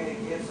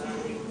animated GIFs, I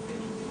don't even think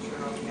you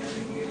turn off the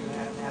animated GIF. You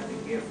have to have the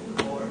GIF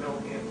or no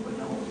GIF, but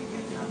no, you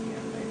can't stop the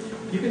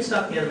animation. You can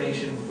stop the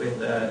animation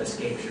with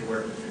escape should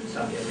work.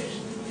 Stop the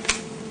animation.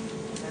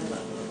 And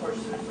of course,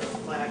 there's a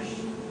Flash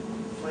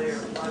player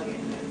plugin,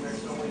 and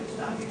there's no way to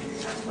stop it if you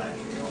have Flash.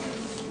 You don't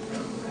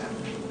have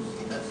to.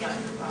 That's not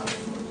your problem.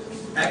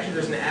 Actually,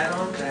 there's an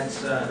add-on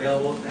that's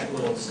available that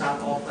will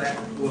stop all Flash.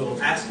 Will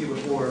ask you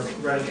before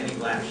running any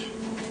Flash.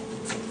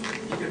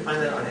 You can find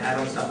that on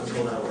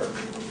addons.mozilla.org.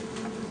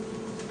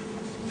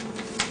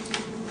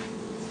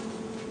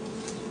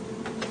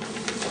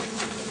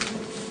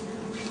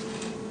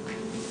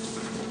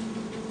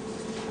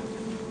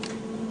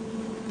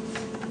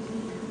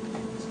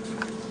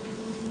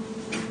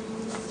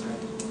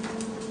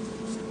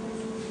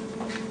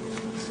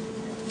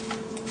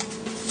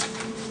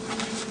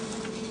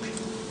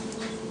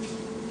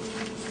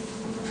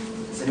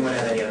 anyone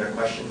have any other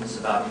questions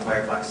about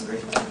Firefox 3?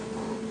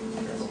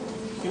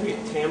 Can we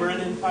get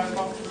Xamarin in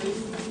Firefox 3?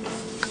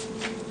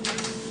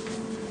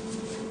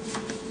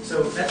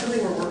 So that's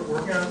something we're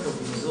working on for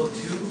the Mozilla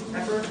 2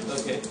 effort.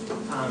 Okay.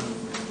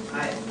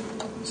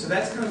 So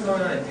that's kind of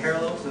going on in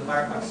parallel to the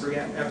Firefox 3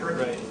 effort.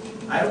 Right.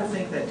 I don't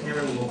think that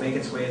Xamarin will make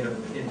its way into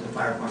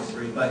Firefox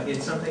 3, but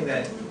it's something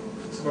that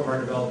some of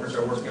our developers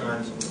are working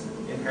on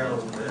in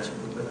parallel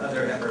with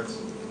other efforts.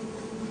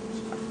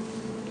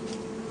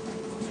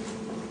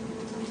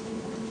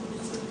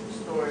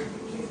 Story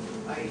between,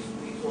 I used to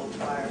use old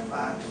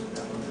Firefox,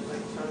 that one, there's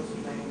like tons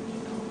of names,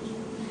 you know,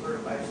 sort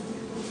of ice.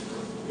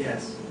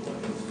 Yes.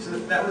 So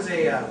that was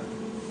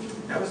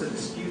a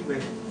dispute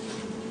with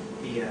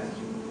the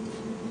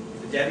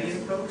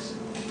Debian folks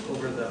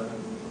over the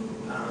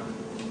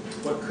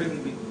what could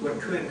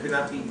and could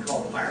not be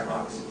called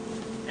Firefox,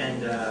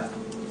 and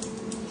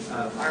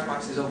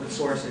Firefox is open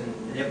source, and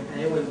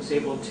anyone's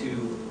able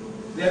to.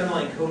 The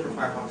underlying code for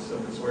Firefox is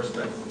open source,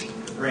 but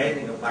the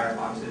branding of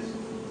Firefox is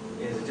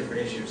a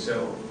different issue.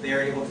 So they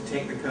are able to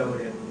take the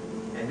code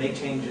and make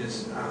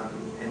changes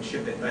and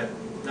ship it, but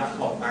not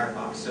call it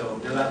Firefox. So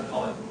they're allowed to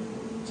call it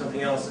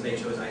something else, and they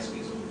chose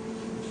Iceweasel.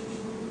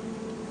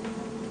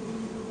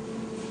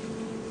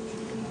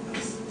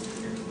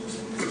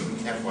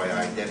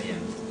 FYI,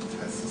 Debian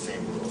has the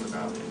same rules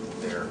about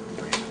their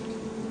brand.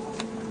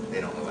 They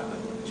don't allow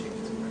anyone to change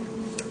its brand.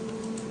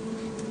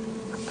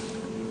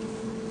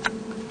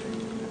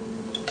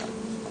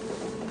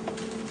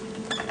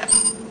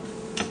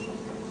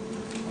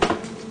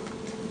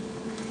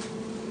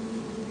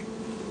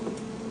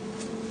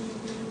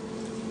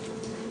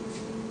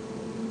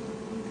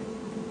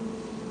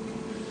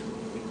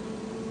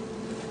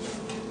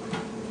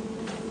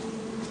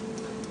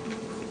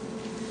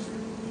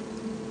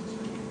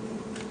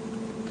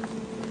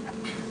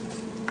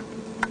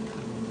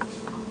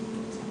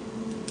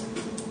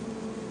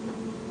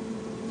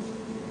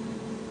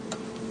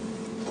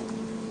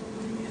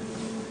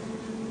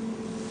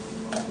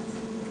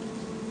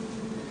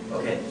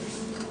 Okay.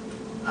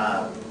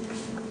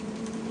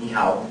 Ni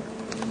hao.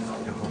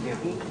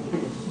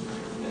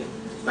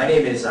 My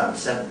name is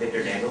Seth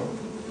Victor Dangle,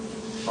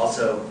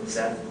 also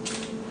Seth,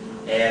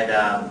 and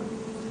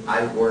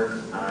I work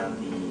on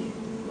the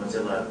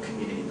Mozilla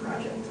Community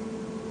Project.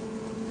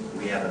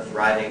 We have a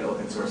thriving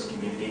open source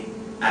community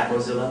at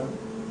Mozilla.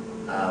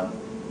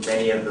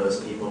 Many of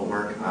those people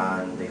work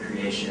on the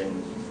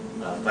creation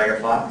of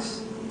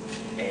Firefox,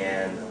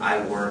 and I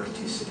work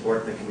to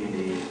support the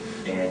community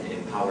and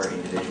empower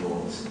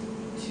individuals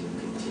to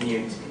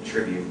continue to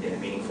contribute in a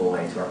meaningful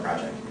way to our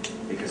project,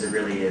 because it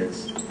really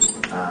is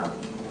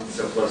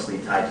so closely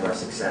tied to our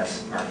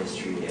success, our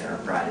history, and our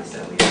pride is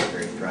that we have a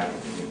very thriving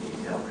community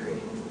to help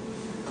create.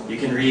 You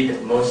can read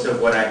most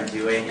of what I'm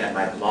doing at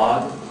my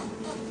blog,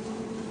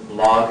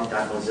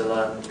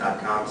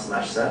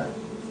 blog.mozilla.com/Seth.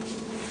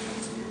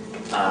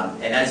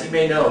 And as you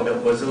may know,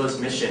 Mozilla's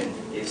mission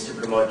is to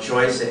promote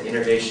choice and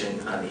innovation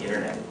on the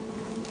internet.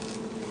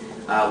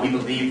 We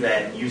believe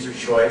that user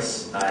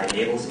choice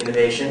enables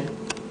innovation,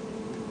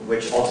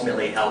 which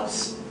ultimately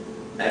helps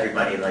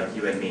everybody like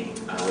you and me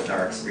with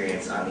our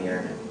experience on the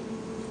internet.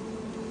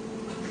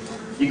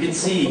 You can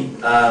see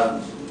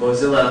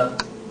Mozilla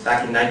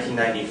back in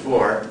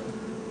 1994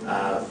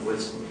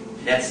 was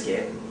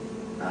Netscape.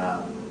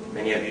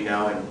 Many of you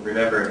know and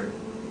remember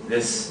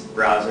this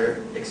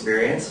browser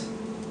experience.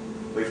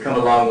 We've come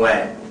a long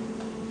way.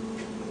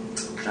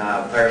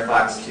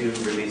 Firefox 2,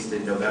 released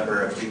in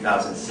November of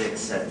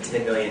 2006, had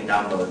 10 million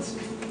downloads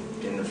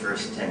in the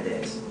first 10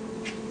 days.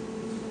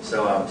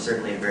 So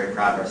certainly very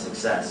proud of our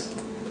success.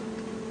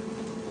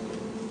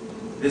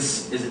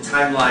 This is a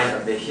timeline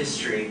of the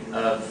history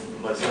of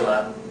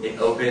Mozilla. It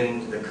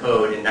opened the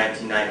code in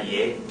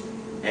 1998,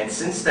 and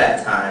since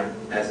that time,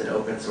 as an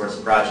open source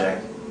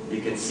project,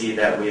 you can see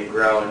that we've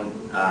grown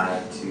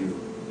to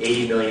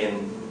 80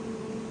 million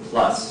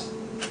plus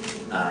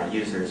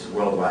users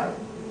worldwide.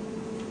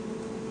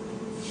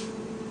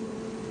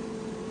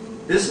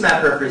 This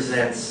map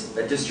represents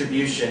a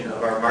distribution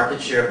of our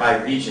market share by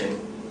region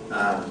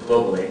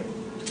globally,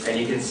 and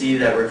you can see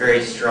that we're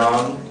very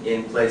strong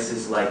in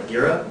places like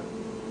Europe,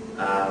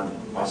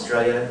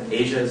 Australia,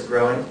 Asia is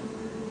growing,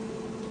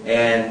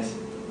 and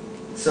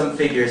some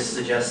figures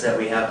suggest that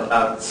we have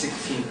about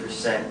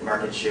 16%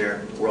 market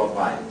share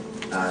worldwide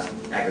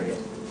aggregate.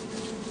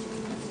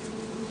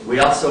 We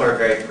also are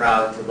very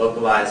proud to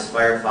localize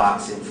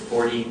Firefox in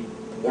 40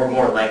 or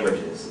more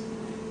languages.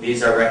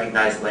 These are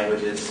recognized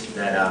languages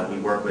that we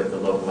work with the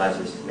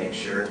localizers to make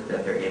sure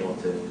that they're able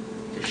to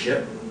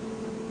ship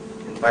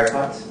in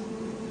Firefox.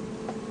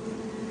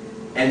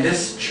 And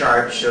this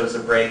chart shows a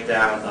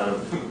breakdown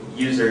of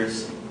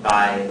users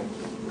by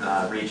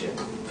region.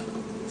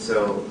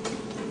 So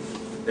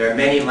there are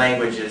many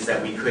languages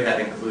that we could have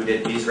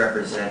included. These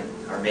represent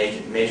our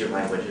major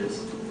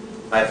languages.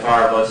 By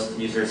far, most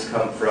users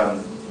come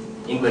from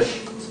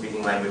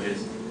English-speaking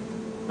languages,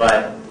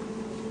 but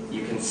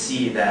you can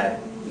see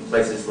that in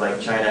places like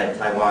China and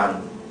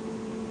Taiwan,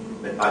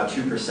 about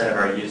 2% of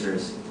our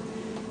users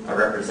are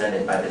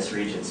represented by this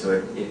region.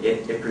 So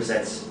it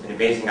presents an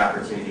amazing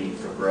opportunity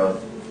for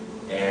growth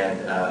and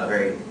a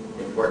very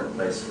important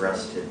place for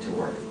us to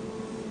work.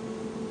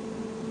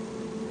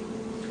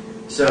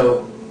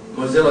 So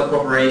Mozilla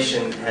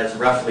Corporation has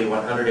roughly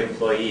 100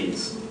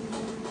 employees,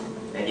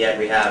 and yet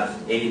we have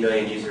 80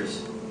 million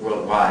users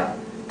worldwide.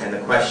 And the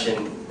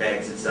question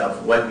begs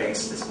itself, what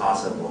makes this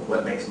possible?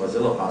 What makes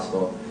Mozilla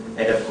possible?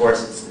 And of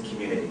course, it's the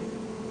community.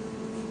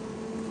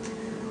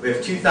 We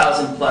have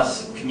 2,000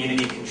 plus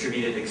community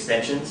contributed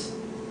extensions.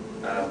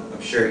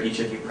 I'm sure each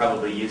of you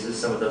probably uses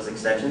some of those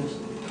extensions.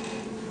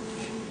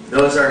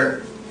 Those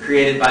are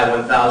created by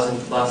 1,000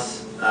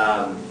 plus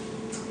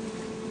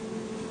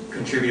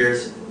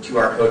contributors to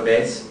our code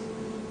base.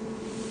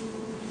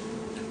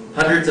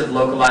 Hundreds of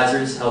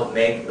localizers help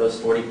make those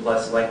 40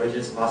 plus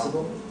languages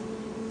possible.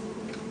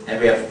 And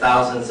we have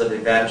thousands of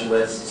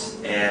evangelists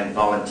and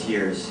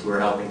volunteers who are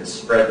helping to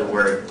spread the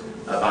word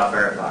about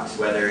Firefox,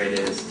 whether it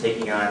is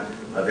taking on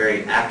a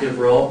very active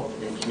role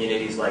in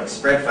communities like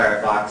Spread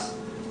Firefox,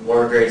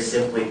 or very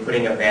simply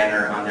putting a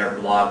banner on their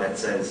blog that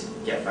says,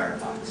 Get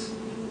Firefox.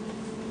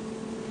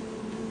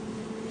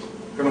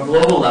 From a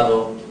global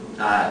level,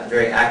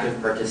 very active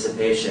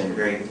participation,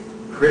 very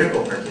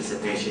critical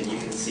participation, you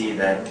can see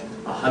that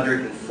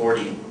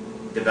 140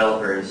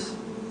 developers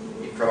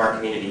from our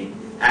community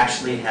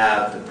actually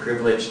have the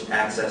privileged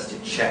access to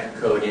check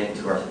code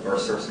into our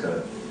source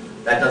code.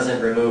 That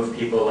doesn't remove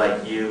people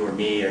like you or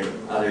me or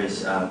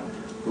others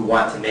who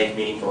want to make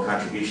meaningful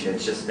contribution.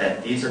 It's just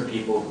that these are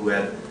people who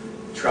have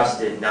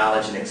trusted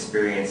knowledge and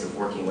experience of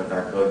working with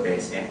our code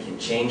base and can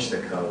change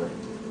the code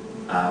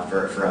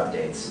for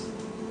updates.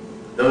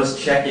 Those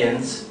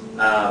check-ins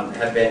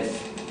have been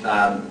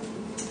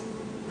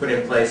put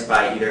in place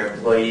by either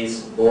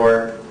employees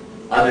or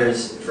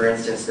others. For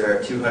instance, there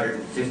are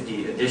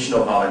 250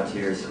 additional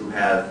volunteers who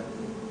have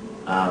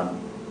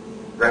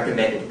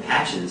recommended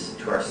patches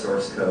to our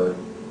source code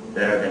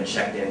that are then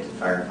checked into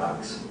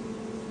Firefox.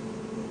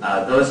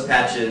 Those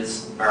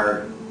patches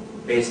are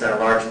based on a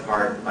large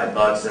part by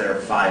bugs that are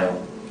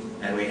filed,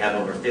 and we have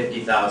over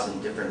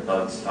 50,000 different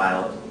bugs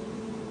filed.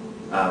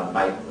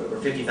 Over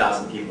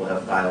 50,000 people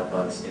have filed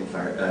bugs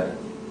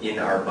in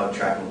our bug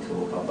tracking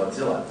tool called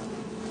Bugzilla.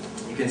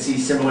 You can see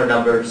similar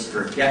numbers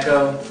for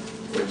Gecko,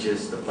 which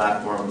is the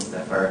platform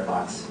that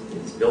Firefox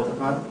is built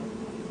upon.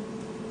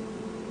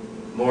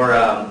 More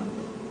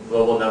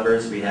global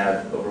numbers, we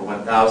have over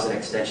 1,000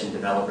 extension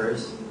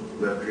developers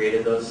who have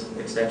created those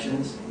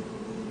extensions.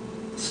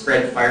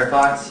 Spread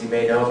Firefox, you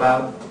may know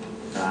about.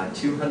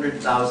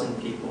 200,000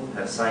 people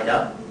have signed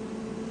up.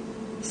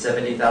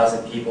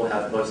 70,000 people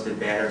have posted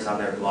banners on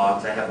their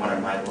blogs. I have one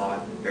on my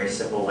blog. Very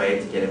simple way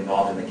to get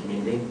involved in the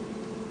community.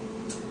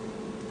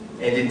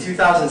 And in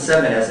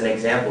 2007, as an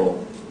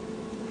example,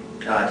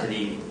 to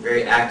the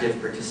very active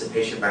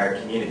participation by our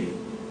community,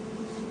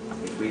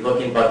 if we look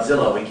in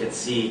Bugzilla, we can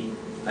see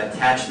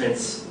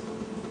attachments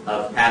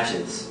of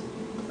patches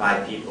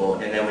by people,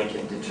 and then we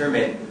can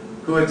determine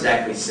who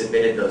exactly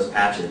submitted those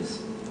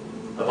patches.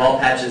 Of all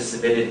patches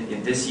submitted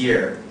in this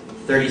year,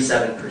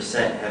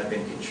 37% have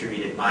been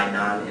contributed by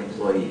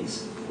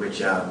non-employees,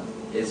 which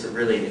is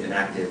really an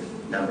active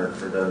number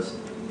for those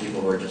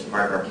people who are just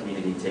part of our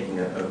community taking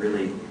a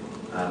really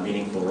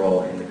meaningful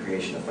role in the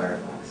creation of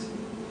Firefox.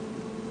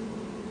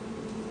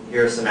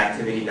 Here are some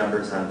activity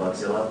numbers on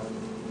Bugzilla.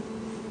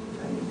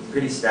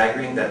 Pretty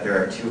staggering that there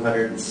are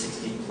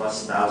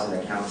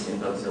 260,000+ accounts in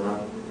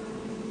Bugzilla.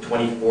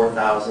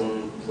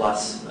 24,000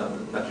 plus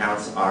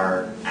accounts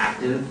are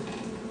active.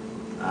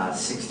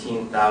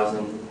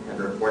 16,000 have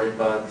reported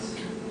bugs.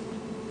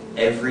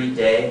 Every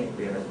day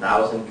we have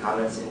 1,000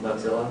 comments in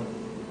Bugzilla.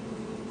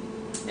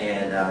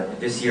 And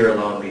this year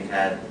alone we've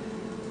had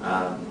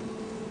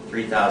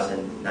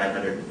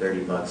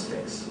 3,930 bugs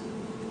fixed.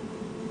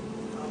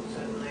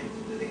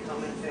 Do they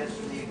come in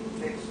faster? Do you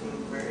fix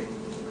them very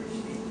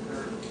steep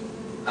curve?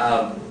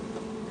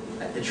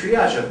 The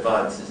triage of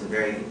bugs is a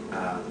very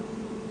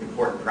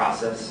important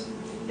process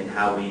in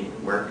how we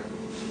work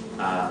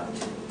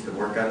to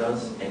work on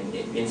those. And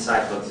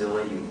inside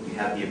Bugzilla, you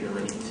have the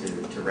ability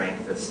to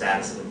rank the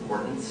status of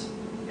importance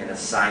and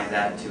assign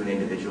that to an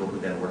individual who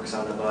then works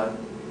on the bug.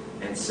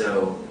 And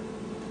so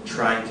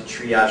trying to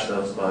triage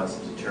those bugs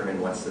to determine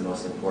what's the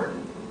most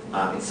important.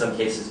 In some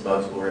cases,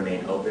 bugs will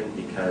remain open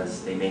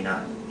because they may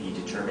not be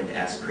determined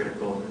as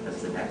critical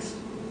as the next.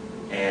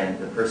 And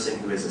the person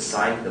who is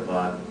assigned the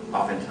bug,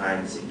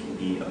 oftentimes it can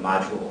be a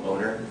module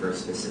owner for a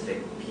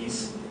specific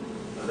piece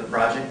of the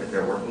project that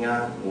they're working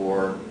on,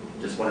 or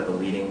just one of the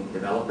leading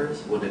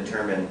developers will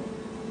determine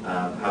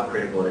how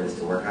critical it is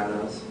to work on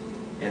those.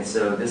 And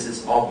so this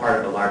is all part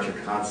of a larger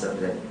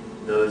concept that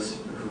those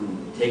who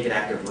take an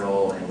active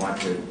role and want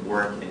to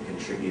work and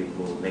contribute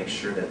will make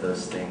sure that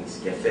those things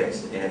get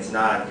fixed. And it's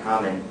not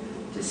uncommon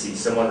to see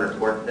someone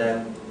report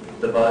the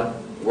bug,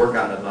 work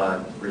on the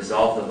bug,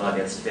 resolve the bug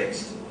as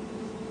fixed,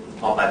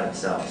 all by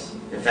themselves.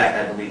 In fact,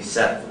 I believe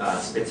Seth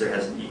Spitzer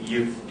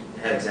you've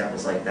had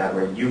examples like that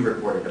where you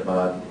reported a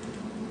bug,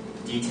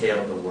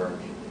 detailed the work,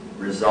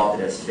 resolved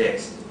it as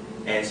fixed,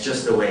 and it's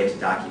just a way to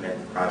document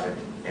the project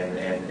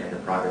and the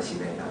progress you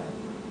make on it.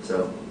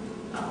 So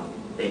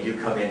they do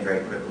come in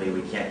very quickly.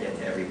 We can't get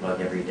to every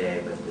bug every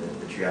day, but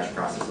the triage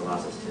process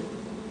allows us to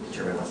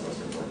determine what's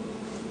most important.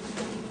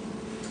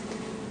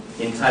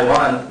 In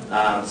Taiwan,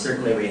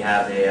 certainly we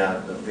have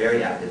a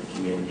very active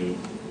community,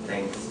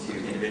 thanks to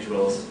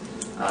individuals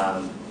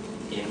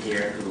in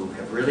here who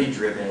have really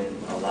driven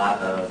a lot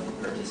of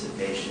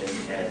participation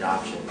and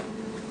adoption.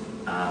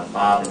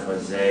 Bob and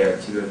Jose are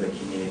two of the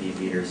community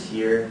leaders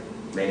here.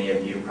 Many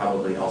of you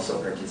probably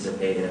also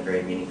participate in a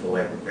very meaningful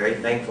way. We're very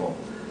thankful.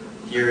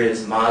 Here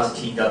is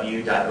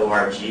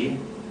osdctw2007-firefox.avi,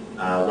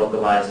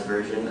 localized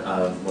version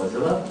of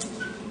Mozilla.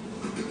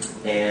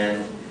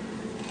 And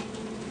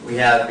we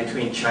have,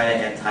 between China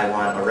and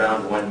Taiwan,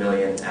 around 1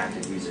 million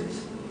active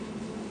users.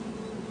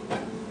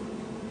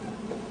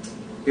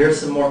 Here are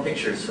some more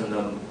pictures from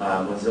the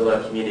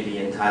Mozilla community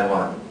in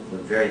Taiwan. We're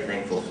very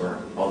thankful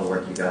for all the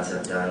work you guys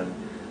have done.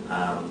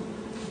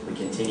 We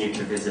continue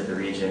to visit the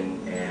region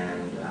and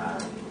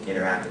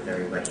interact with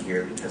everybody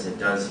here because it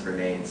does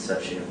remain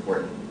such an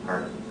important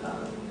part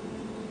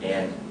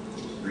and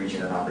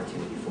region of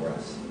opportunity for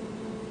us.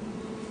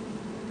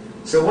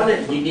 So one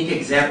unique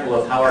example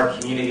of how our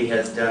community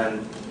has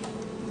done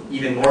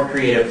even more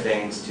creative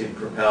things to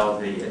propel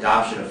the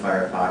adoption of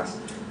Firefox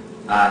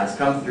has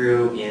come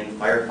through in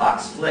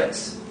Firefox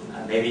Flicks.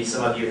 Maybe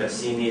some of you have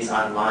seen these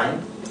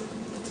online,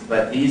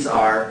 but these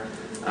are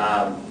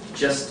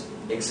just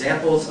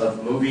examples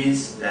of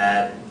movies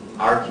that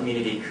our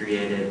community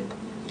created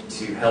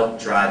to help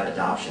drive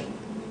adoption.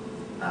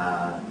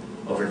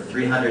 Over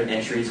 300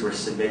 entries were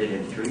submitted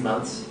in 3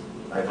 months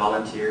by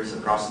volunteers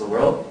across the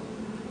world.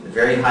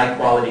 Very high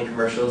quality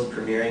commercials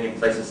premiering in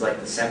places like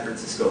the San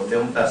Francisco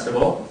Film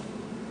Festival,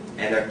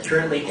 and they're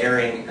currently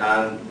airing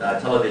on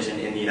television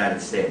in the United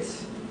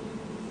States.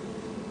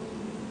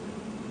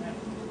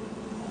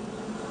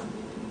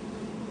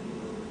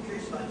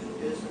 Curious about your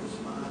business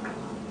model.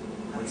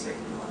 One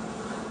second.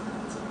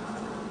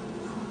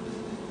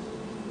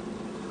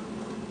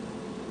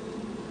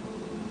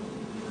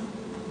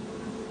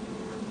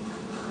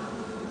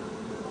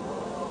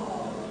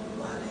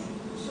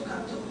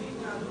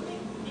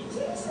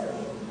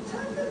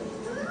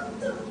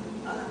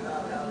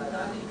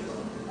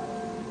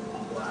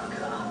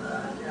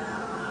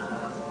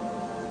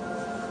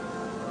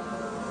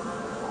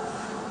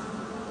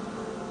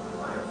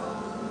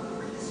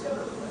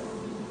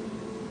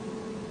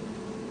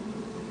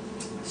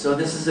 So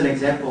this is an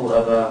example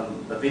of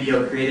a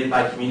video created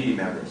by community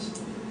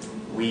members.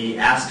 We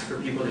asked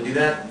for people to do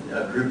that.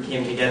 A group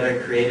came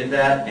together, created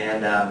that,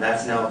 and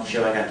that's now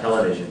showing on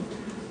television.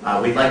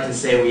 We'd like to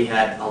say we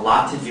had a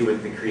lot to do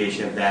with the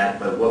creation of that,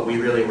 but what we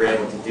really were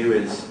able to do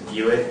is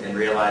view it and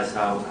realize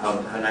how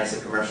nice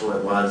a commercial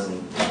it was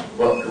and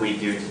what could we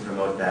do to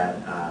promote that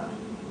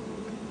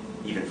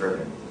even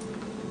further.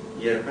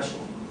 You had a question?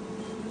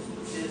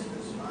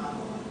 Business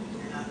model.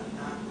 You're not a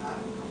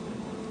non-profit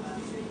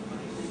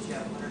company. At least you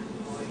have 100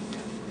 employees.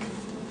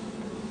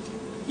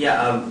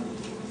 Yeah,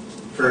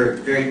 for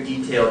very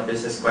detailed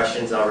business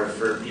questions, I'll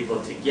refer people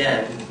to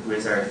Gen, who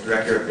is our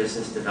Director of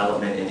Business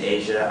Development in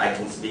Asia. I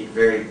can speak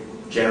very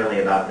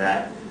generally about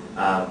that.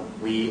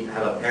 We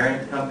have a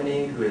parent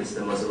company who is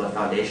the Mozilla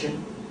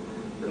Foundation.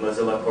 The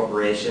Mozilla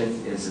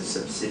Corporation is a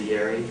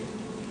subsidiary,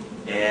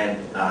 and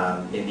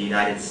in the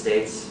United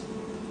States,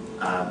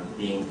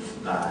 being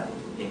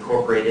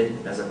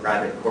incorporated as a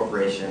private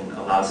corporation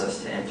allows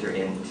us to enter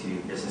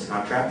into business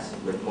contracts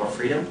with more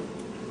freedom.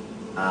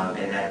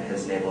 And that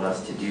has enabled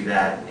us to do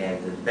that,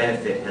 and the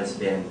benefit has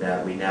been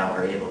that we now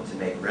are able to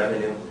make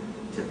revenue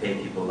to pay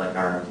people like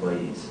our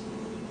employees.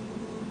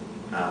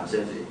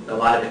 So a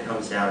lot of it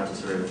comes down to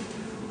sort of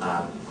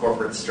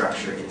corporate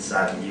structure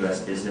inside the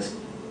U.S. business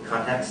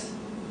context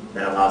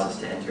that allows us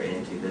to enter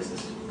into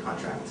business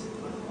contracts.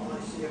 All I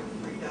see are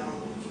free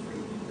downloads,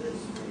 free this,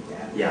 free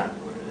that. Yeah.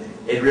 What are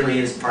they? It really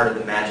is part of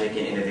the magic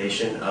and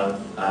innovation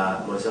of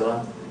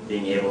Mozilla,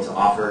 being able to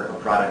offer a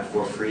product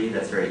for free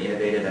that's very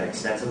innovative and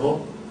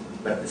extensible,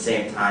 but at the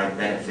same time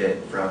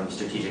benefit from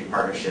strategic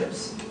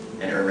partnerships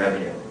and earn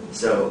revenue.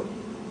 So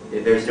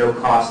there's no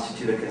cost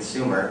to the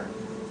consumer,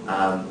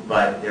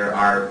 but there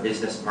are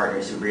business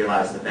partners who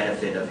realize the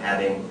benefit of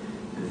having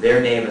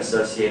their name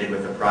associated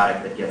with a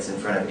product that gets in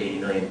front of 80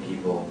 million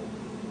people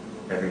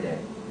every day.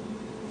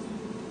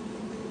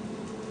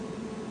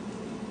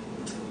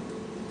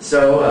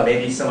 So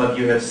maybe some of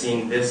you have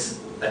seen this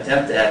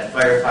attempt at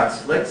Firefox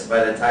Flicks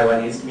by the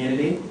Taiwanese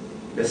community,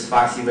 Miss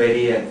Foxy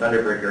Lady and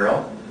Thunderbird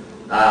Girl.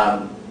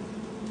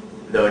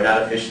 Though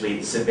not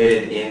officially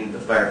submitted in the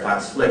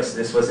Firefox Flicks,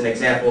 this was an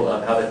example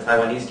of how the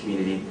Taiwanese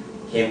community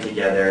came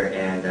together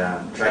and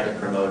tried to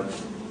promote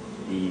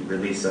the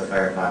release of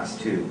Firefox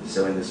 2.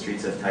 So in the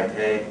streets of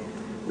Taipei,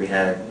 we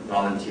had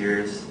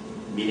volunteers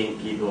meeting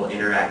people,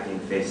 interacting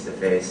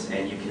face-to-face,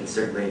 and you can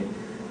certainly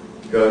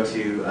go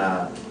to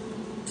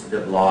the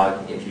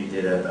blog. If you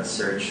did a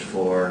search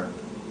for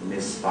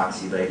Miss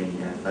Foxy Lady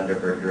and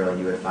Thunderbird Girl,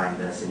 you would find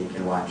this, and you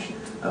can watch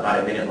about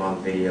a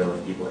minute-long video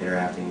of people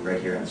interacting right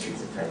here on the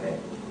streets of Taipei.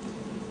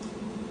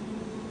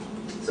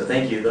 So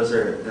thank you.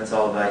 That's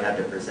all I had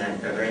to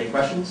present. Are there any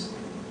questions?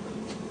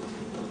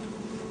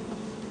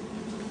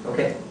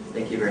 Okay,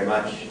 thank you very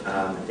much.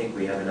 I think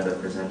we have another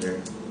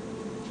presenter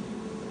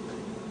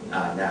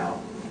now.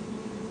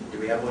 Do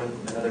we have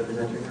another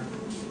presenter now?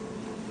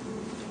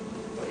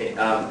 Okay,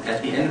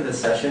 at the end of the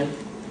session,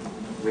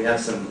 we have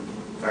some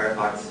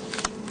Firefox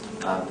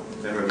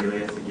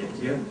memorabilia to give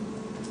to you.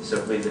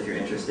 So please, if you're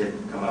interested,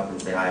 come up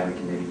and say hi. We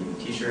can maybe give you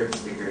t-shirts,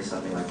 stickers,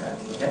 something like that.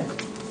 Okay?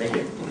 Thank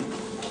you.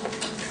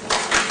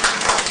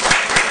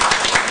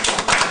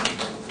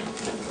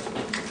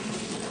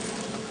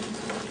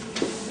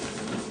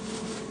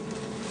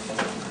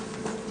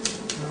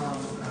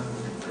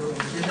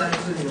接下来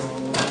是由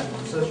我们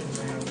社群成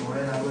员我会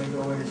来为各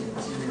位简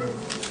介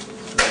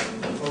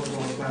包括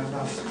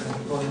Firefox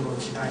包括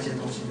其他一些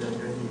东西的原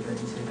理跟一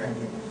些概念，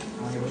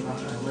然后也会把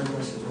微博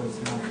使做一次。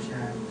那我们现在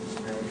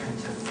来看一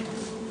下，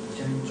先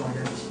装一下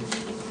机器。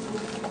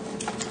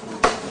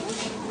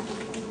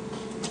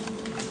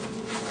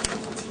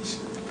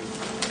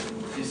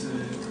其实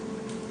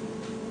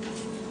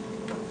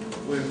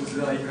我也不知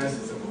道一开始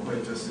怎么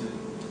会，就是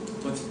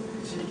我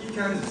其实一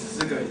开始只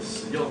是个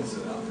使用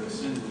者啊，可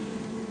是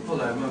后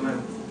来慢慢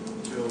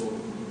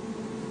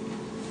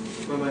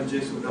接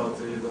触到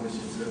这些东西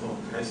之后，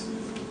开始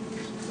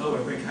稍微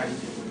会看一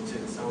点文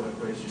件，稍微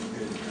会去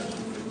跟大家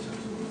分享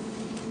说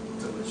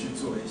怎么去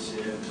做一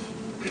些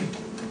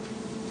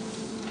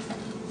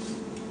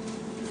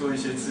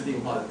自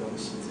定化的东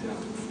西这样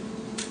子。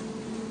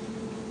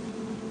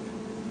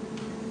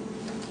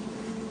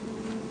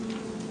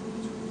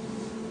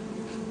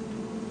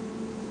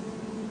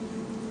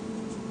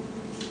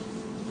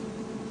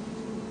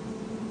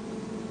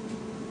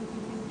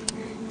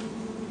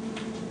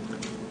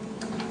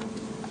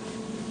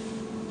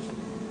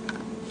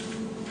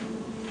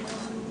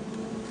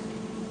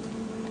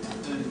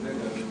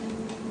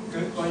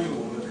关于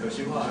我们可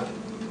信化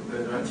的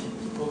软体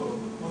或者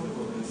我们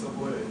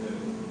software的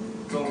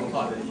中文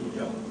化的应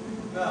用，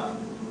那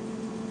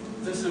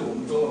这是我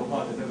们中文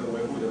化的那个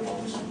维护的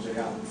模式这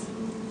样子。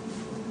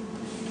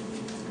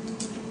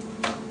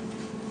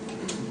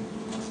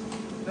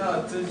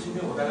那这是今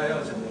天我大概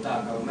要讲的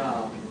大纲。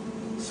那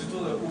实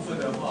作的部分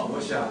的话，我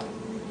想，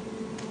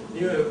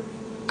因为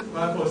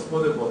Firefox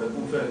Portable 的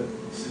部分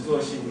实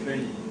作性可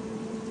以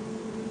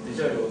比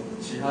较有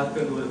其他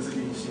更多的自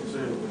定性，所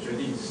以我决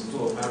定只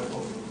做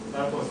Firefox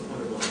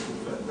Portable 的部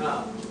分。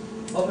那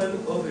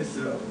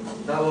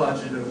OpenOffice.org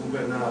的部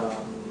分，那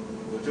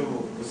我就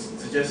不是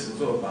直接实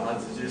做，把它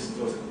直接实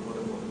做成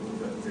Portable 的部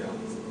分这样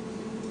子。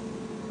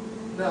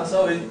那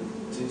稍微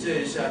简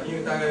介一下，因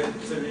为大概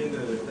这边的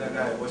人大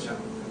概我想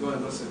很多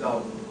人都知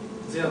道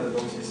这样的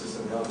东西是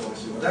什么样的东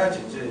西，我大概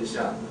简介一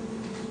下。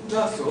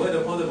那所谓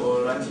的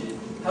Portable 软体，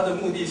它的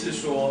目的是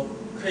说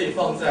可以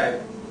放在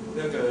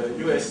那个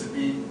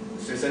USB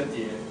随身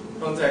碟，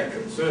放在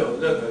所有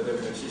任何的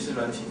可稀释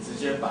软体，直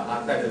接把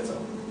它带着走。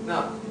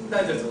那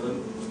带着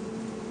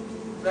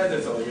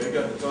走有一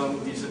个很重要的目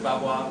的是，包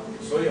括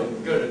所有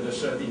你个人的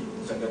设定，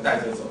整个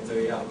带着走这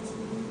个样子。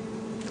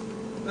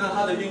那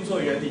它的运作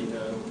原理呢，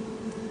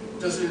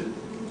就是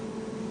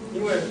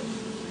因为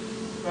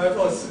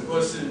Firefox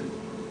或是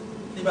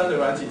一般的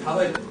软体，它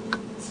会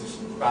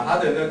把它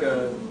的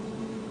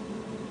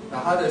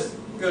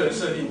个人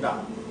设定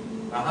档，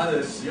把它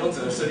的使用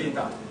者的设定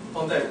档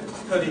放在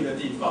特定的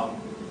地方。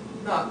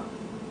那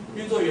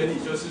运作原理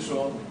就是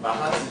说，把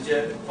它直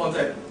接放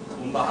在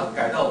我们把它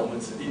改到我们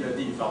指定的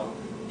地方。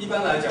一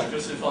般来讲，就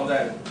是放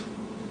在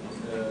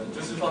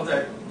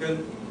跟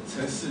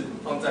程式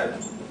放在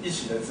一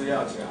起的资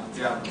料夹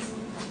这样子。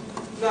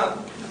那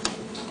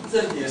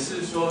这也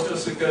是说，就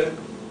是跟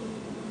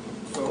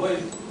所谓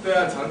对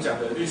岸常讲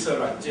的绿色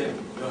软件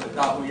有很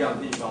大不一样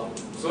的地方。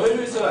所谓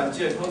绿色软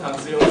件，通常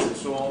只有指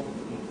说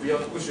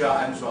不需要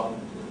安装。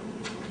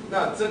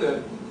那这个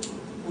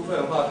部分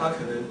的话，它可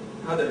能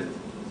它的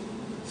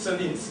设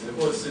定值，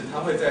或是它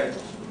会在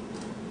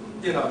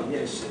电脑里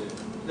面写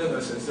任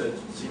何程式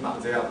集码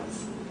这样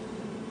子。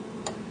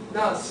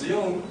那使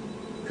用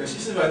可稀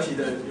释软体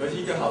的有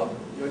几个好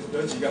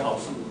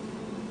处。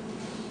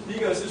第一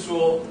个是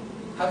说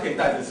它可以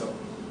带着走，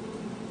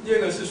第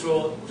二个是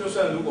说就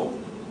算如果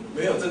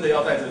没有真的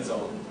要带着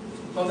走，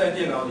放在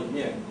电脑里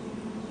面，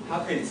它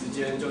就可以直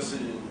接就是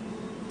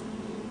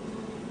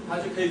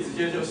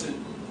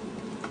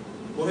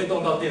不会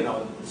动到电脑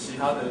其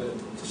他的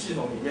系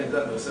统里面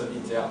任何设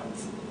定这样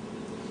子。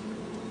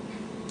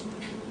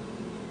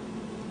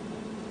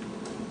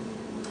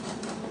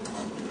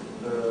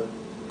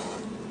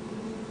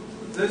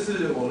这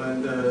是我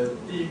们的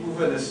第一部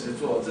分的实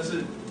作，这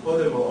是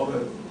Portable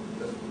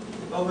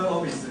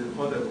OpenOffice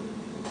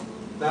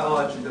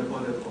Portable.org 的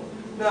Portable。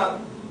那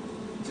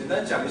简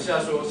单讲一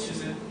下说，其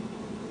实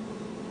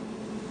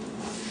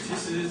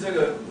这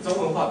个中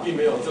文化并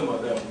没有这么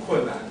的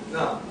困难。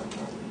那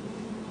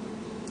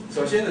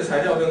首先的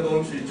材料跟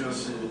工具就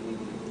是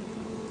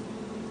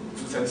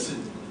主程式，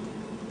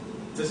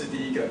这是第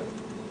一个。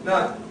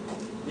那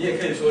你也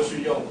可以说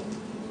去用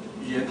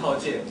语言套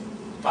件，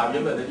把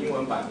原本的英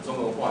文版中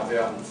文化这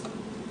样子。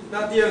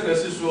那第二个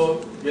是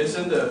说原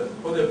生的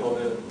portable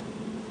的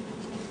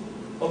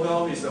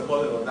OpenOffice 的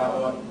portable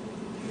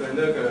的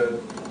那个，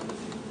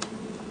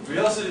主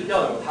要是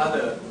要有它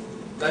的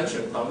单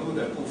权导入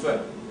的部分。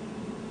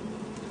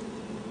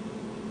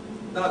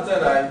那再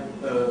来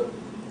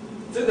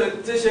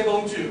这些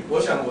工具，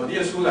我想我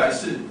列出来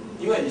是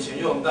因为以前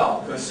用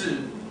到，可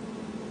是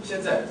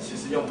现在其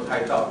实用不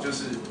太到，就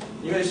是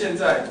因为现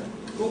在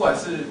不管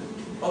是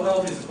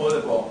OpenOffice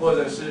Portable 或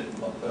者是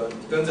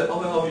跟着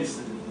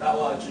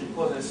OpenOffice.org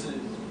或者是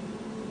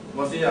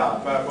Mozilla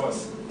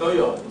Firefox 都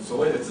有所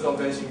谓的自动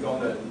更新功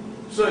能，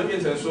所以变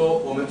成说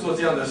我们做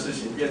这样的事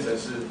情变成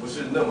是不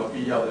是那么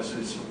必要的事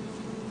情？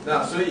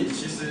那所以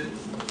其实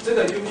这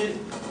个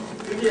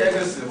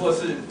UPX 或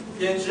是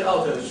PNG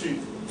out 去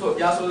做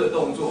压缩的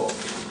动作，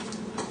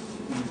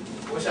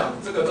我想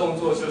这个动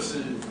作就是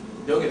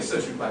留给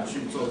社群版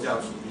去做这样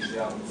处理这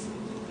样子。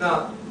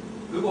那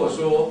如果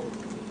说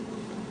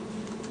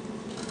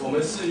我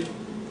们是以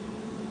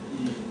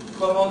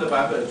官方的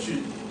版本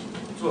去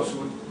做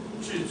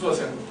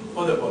成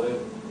portable 的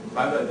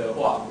版本的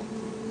话，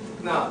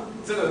那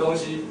这个东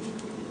西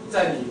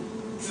在你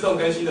自动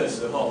更新的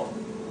时候，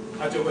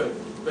它就会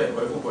被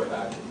回复回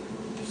来，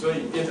所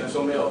以变成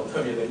说没有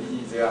特别的意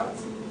义这样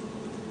子。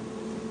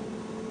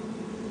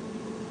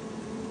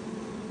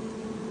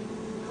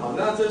好，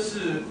那这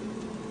是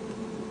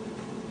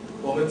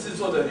我们制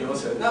作的流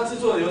程。那制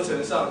作的流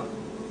程上，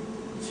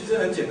其实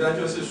很简单，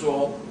就是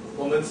说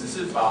我们只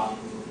是把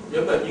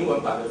原本英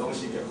文版的东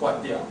西给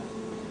换掉。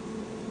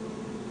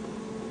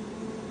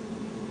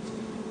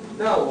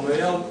那我们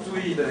要注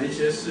意的一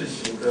些事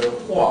情的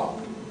话，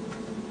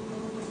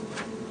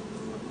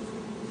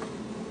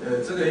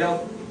这个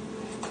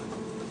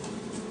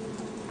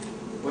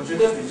我觉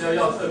得比较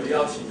特别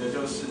要提的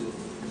就是，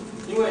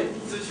因为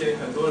之前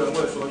很多人问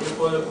说，因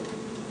为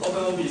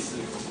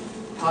OpenOffice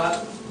它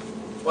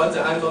完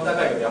整安装大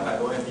概有200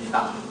多 MB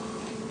大，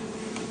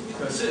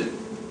可是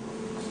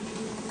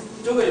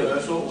就会有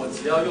人说我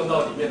只要用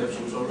到里面的，比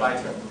如说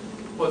Writer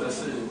或者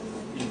是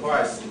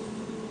Impress，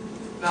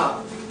 那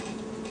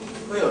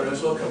会有人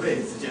说可不可以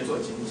直接做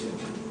精简？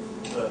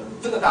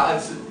这个答案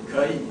是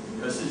可以，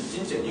可是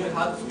精简因为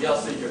它主要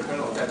是一个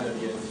kernel 在那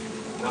边，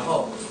然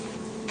后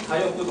它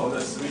用不同的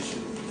switch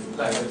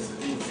来的指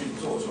令去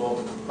做，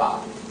说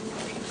把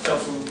叫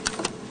出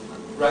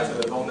Writer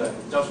的功能，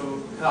叫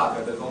出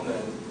Clock 的功能，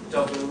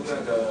叫出那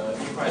个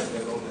Impress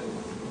的功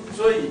能。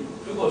所以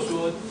如果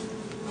说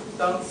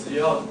当只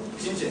要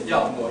精简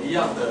掉某一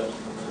样的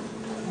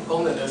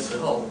功能的时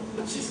候，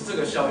其实这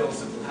个效用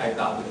是不太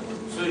大的。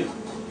所以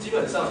基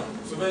本上，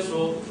除非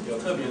说有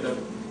特别的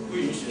不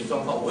允许的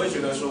状况，我会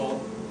觉得说，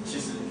其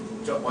实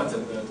就完整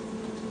的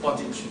放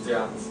进去这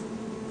样子。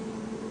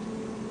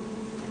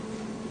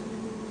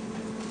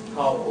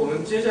好，我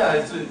们接下来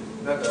是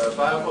那个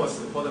Firefox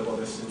Portable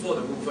的实作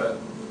的部分。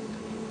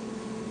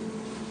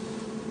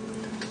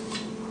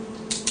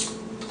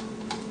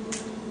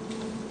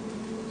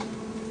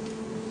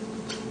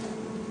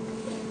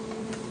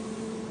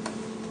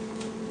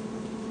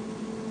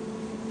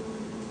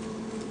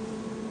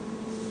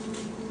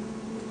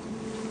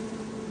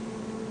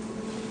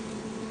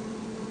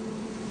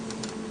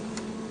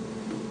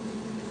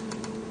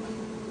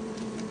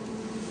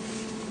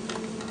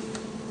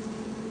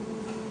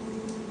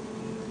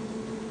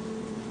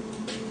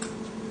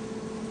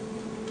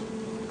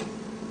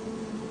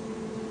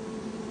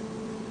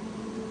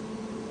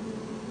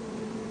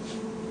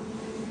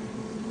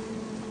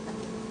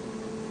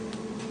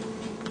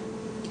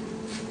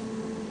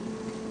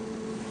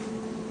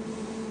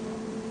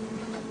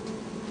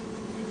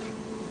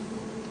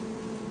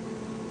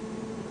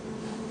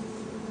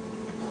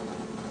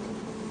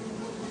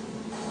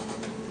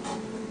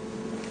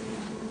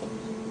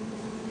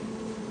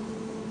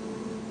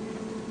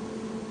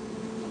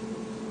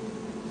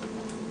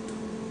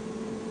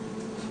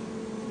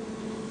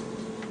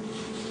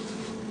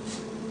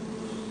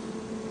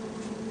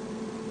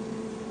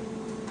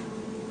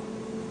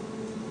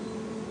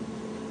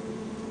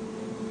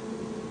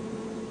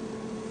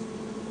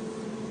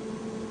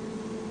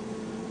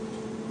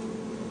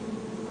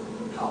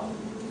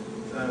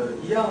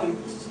一样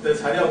的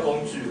材料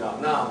工具啦。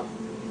那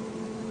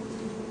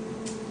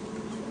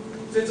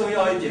最重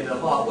要一点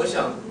的话，我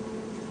想，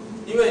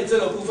因为这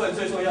个部分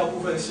最重要的部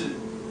分是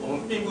我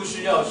们并不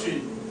需要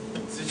去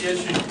直接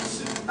去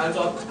安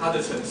装它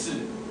的程式，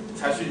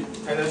才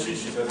能去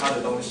取得它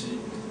的东西，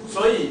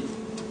所以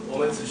我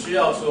们只需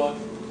要说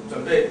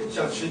准备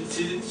像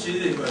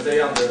7zip这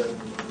样的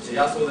解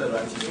压缩的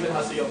软体，因为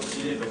它是用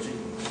7zip去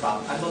把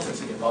安装程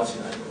式给包起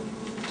来的。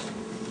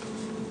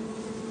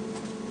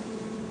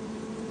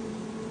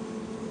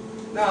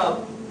那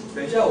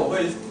等一下我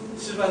会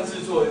示范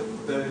制作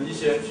的一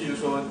些，譬如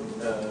说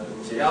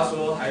解压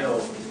缩还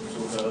有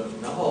组合，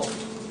然后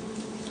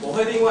我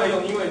会另外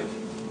用，因为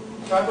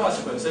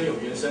Firefox 本身有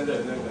原生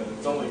的那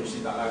个中文语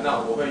系档案，那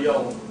我会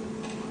用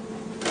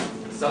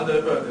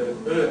Thunderbird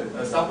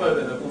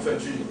的部分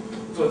去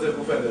做这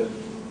部分的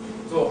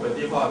做本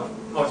地化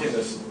套件的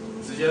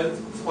直接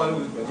换入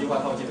本地化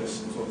套件的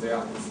实作这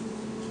样子。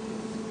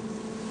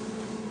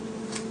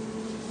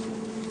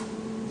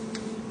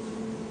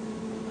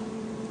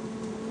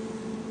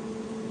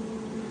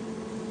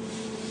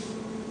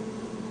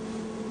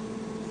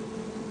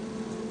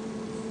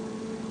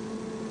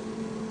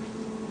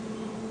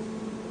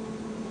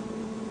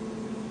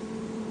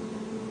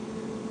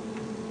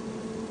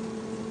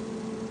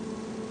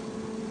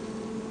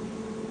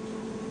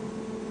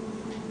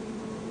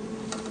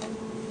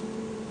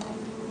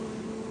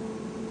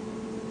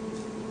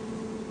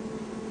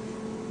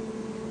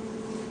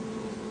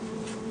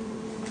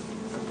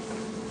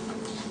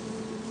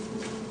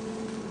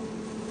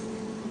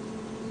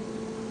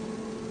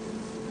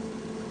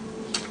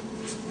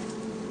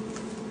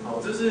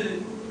这是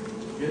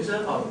原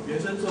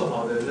生做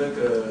好的那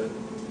个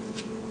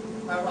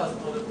Firefox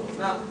Portable。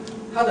那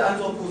它的安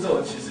装步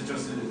骤其实就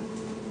是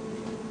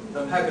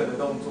unpack 的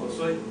动作，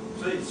所以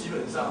基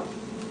本上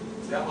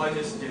只要花一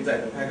些时间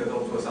在 unpack 的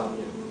动作上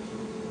面。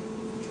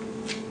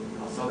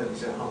好，稍等一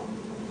下哈。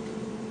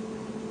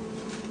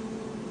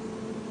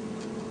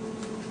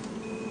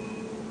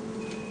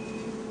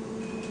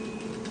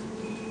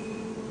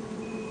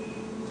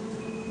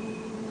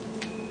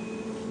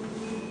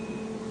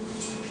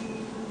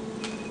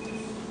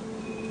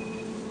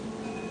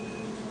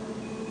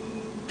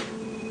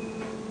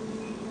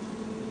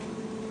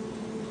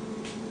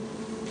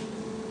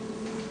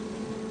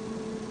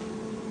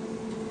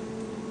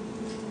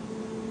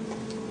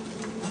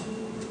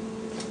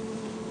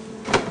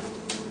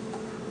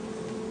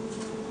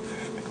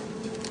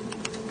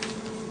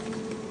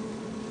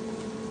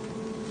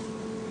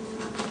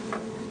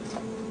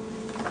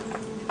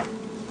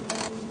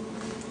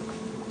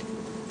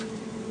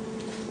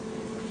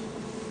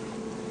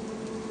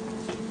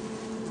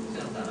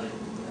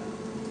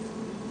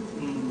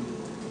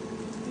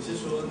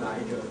哪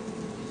一个？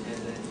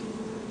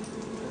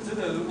这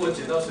个如果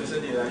剪到随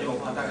身碟来用的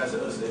话，大概是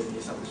20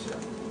 MB 上下。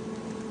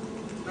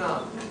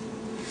那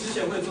之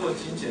前会做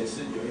精简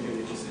是有一个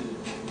原因是，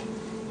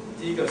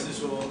第一个是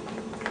说，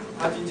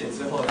它精简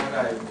之后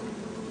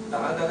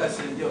档案大概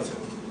是6成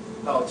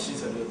到7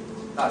成的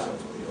大小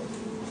左右。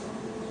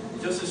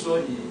也就是说，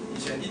以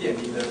前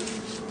1.0的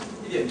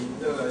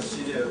那个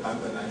系列的版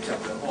本来讲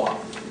的话，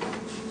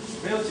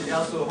没有解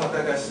压缩的话，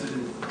大概是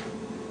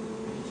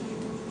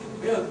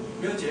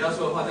没有解压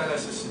缩的话，大概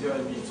是16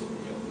 MB 左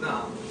右。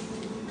那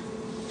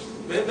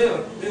没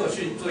有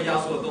去做压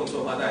缩的动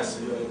作的话，大概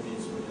16 MB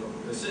左右。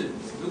可是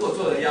如果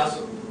做了压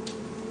缩，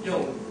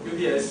用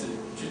UPS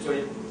去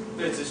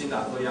对执行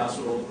档做压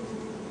缩，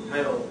还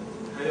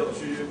有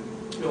去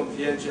用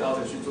PNG out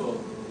去做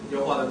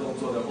优化的动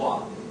作的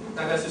话，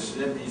大概是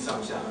10 MB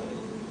上下而已。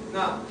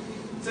那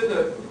这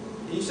个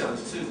影响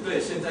是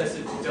对现在是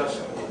比较小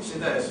的，现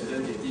在的时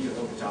间点第一个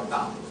都比较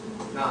大。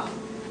那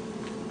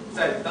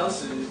在当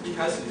时一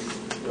开始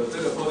有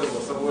这个 portable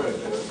software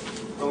的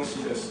东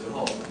西的时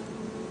候，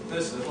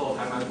那时候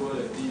还蛮多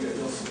人第一个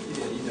用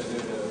1.1的那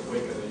个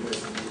规格的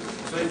USB，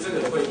 所以这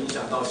个会影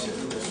响到显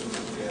录的速度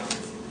这样子。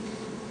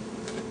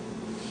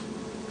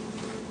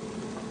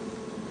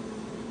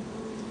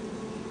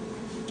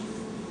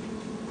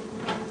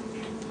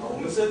好，我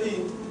们设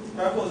定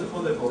Firefox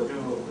portable 就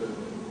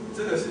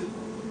这个是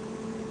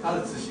它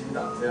的执行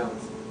档这样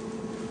子。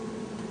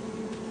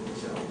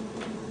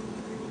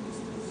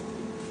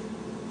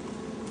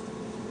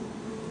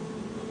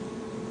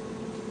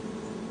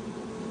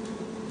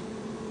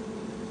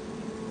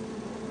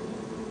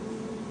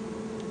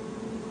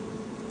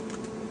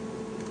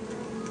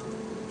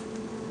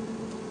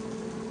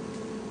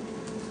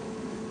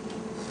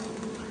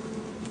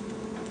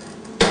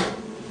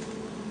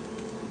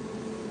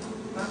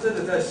这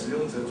个在使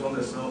用者装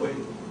的时候会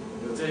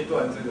有这一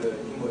段这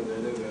个英文的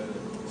那个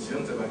使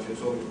用者版权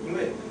说明，因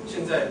为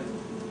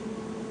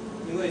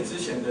之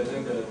前的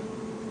那个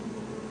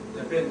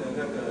变的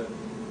那个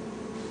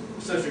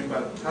社群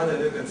版，它的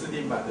那个自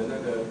定版的那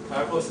个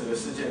Firefox 的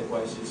事件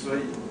关系，所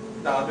以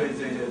大家对这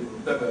些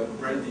那个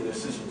branding 的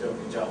事情就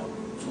比较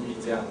注意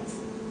这样子。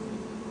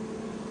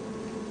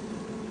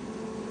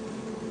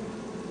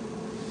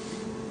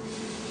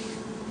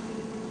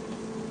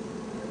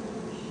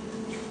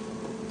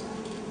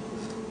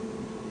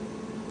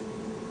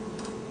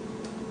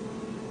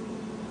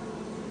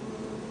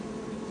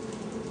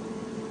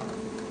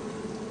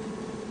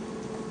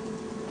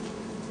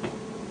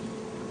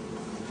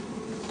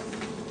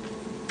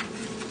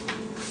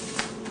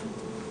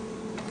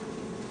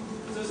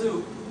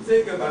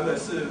这个版本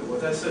是我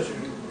在社群，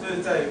就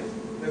是在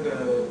那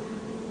个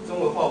中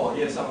文化网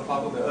页上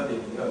发布的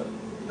2.02。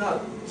那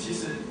其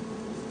实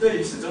对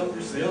于使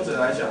用者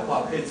来讲的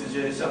话，可以直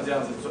接像这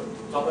样子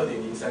装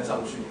2.03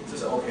上去，这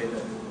是 OK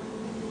的。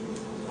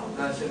好，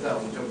那现在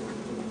我们就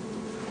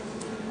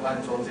不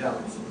安装这样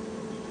子。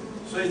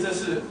所以这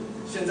是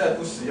现在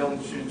不使用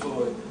去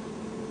做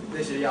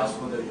那些压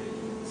缩的原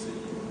因之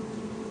一。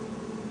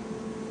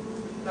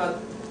那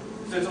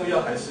最重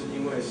要还是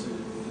因为是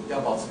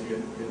要保持原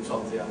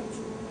创这样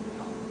子。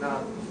好，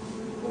那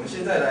我们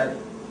现在来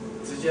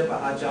直接把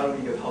它加入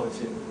一个套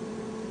件。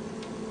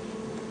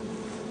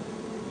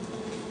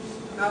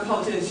那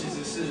套件其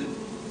实是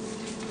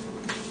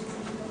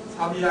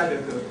XPI 的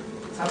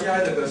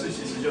XPI 的格式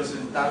其实就是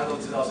大家都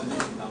知道是历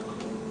史档嘛。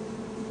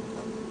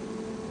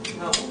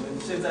那我们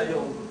现在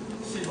用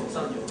系统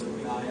上有的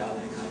WinRAR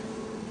来看。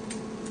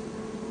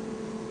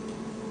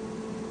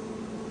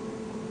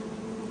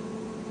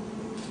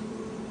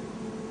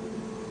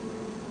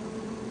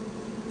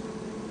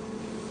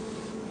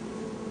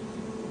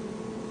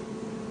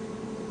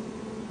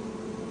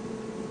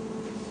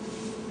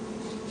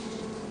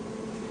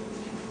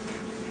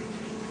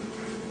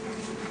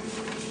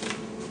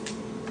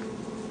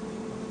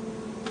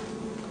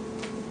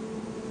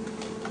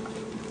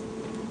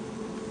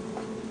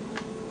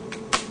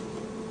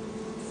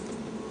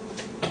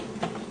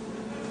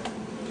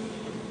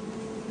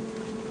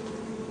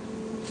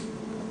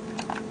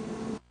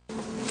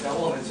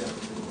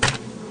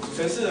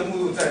程式的目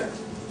录在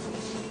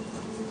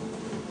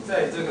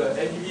这个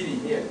APP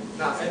里面，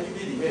那 APP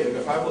里面有一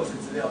个 Firefox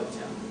资料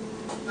夹。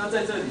那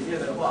在这里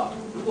面的话，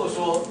如果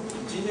说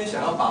你今天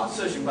想要把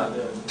社群版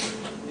的，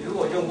你如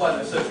果用惯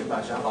了社群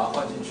版，想要把它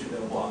换进去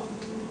的话，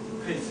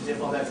可以直接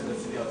放在这个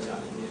资料夹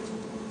里面。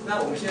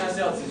那我们现在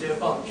是要直接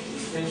放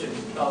extension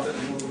到这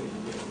个目录里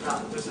面，那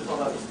就是放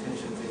到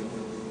extension 这个目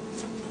录。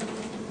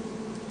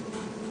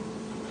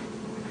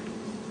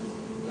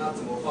那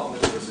怎么放呢？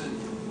就是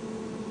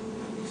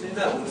现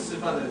在我们示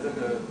范的这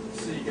个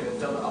是一个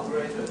叫做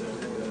operator 的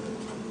那个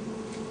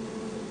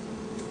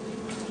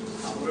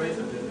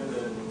operator 的那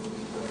个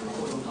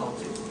互动套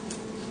件。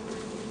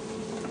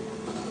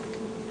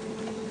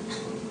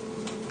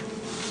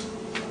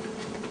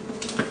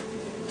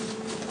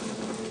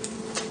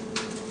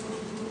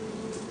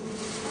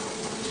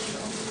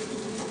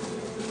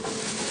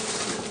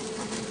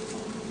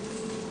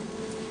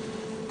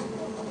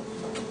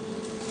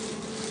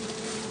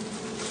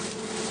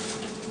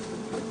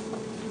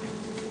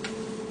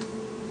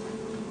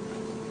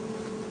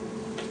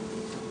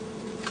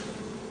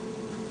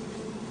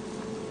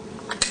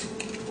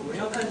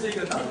这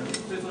个档的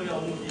最重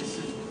要的目的是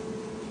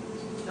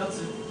要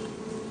知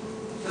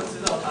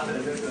道它的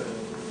那个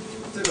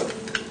这个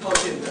套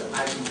件的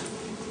ID，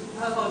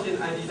 它的套件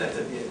ID 在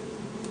这边，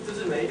就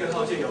是每一个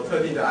套件有特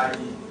定的 ID。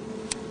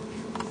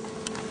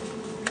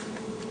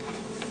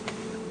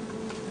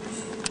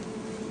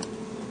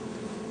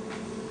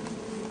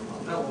好，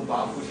那我们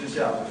把它复制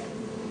下来。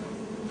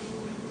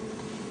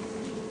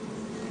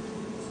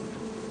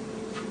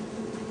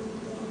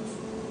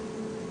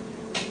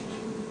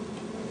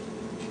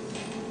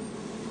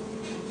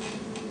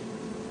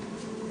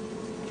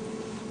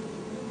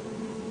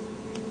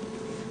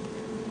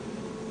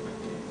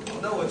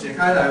那我解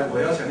开来，我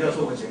要强调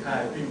说，我解开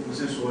来并不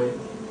是说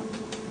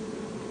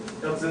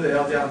要真的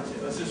要这样解，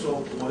而是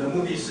说我的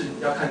目的是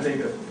要看这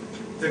个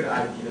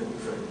ID 的部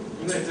分，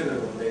因为这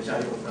个我们等一下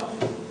用到。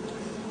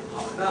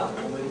好，那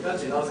我们要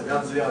解到什么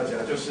样资料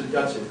夹？就是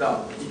要解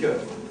到一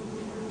个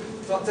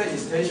在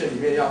extension 里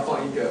面要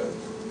放一个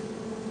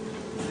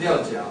资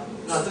料夹，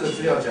那这个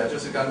资料夹就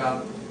是刚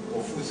刚我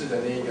复制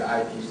的那一个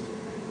ID。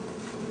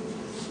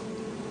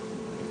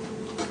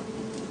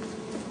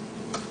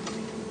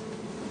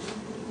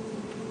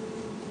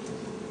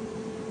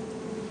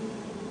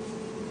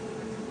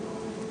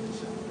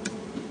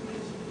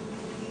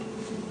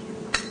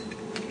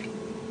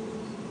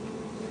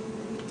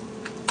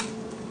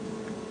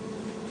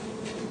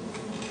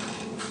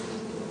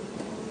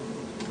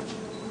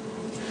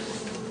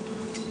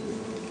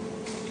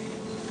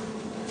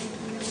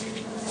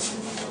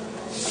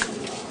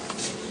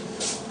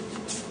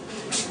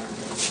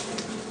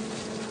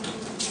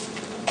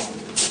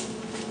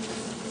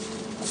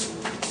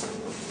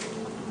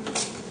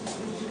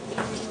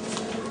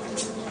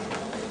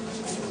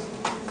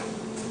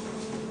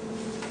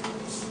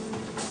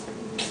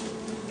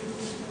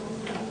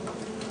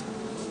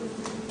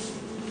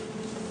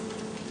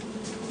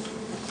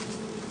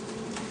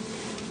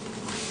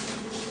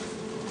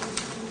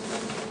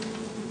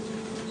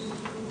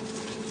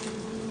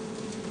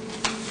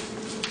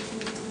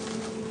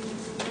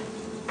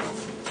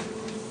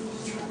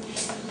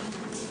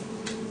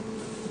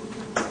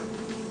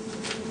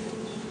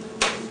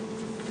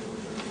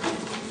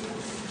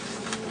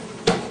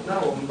那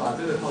我们把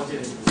这个套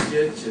件直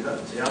接解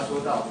压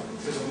缩到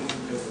这个目录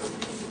就可以。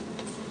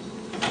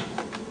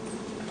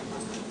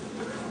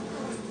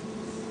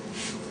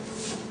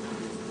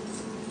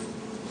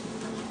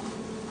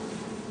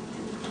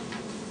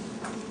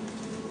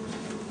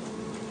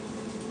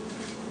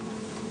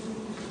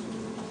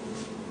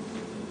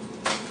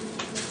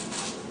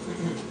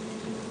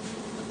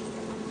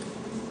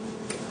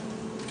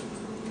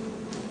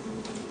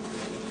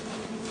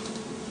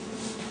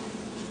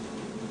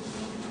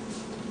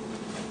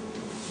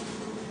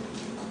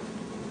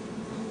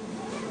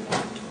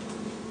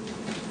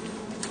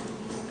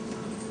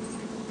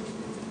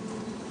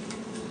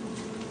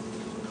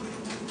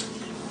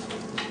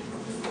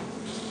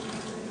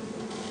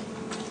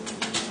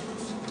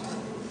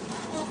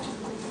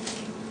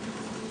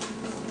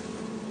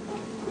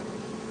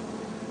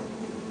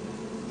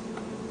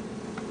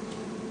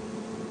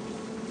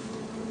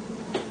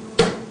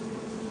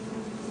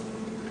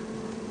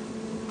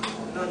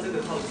那这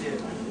个套件，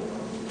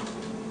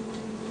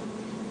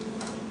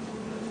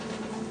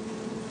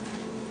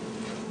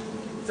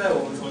在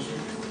我们重新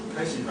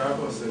开启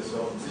Firefox 的时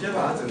候，直接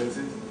把它整个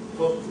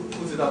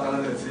复制到刚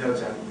刚那个资料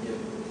夹里面，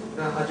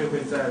那它就会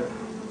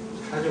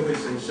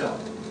生效。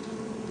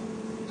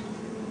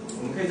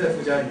我们可以在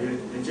附加元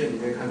件里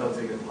面看到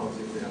这个套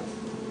件这样子。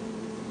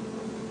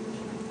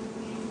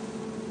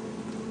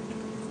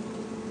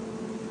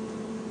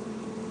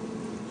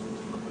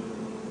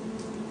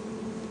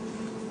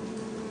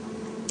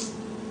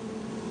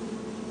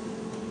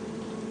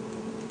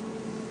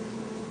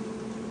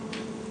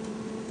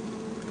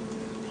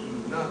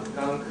那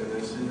刚刚可能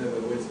是那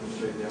个位置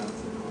不对这样子，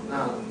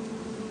那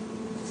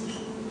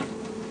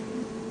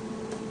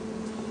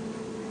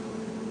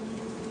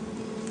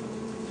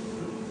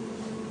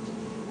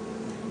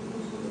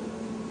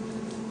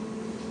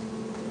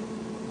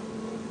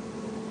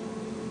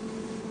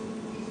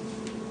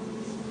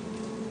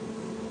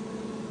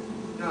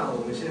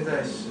们现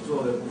在实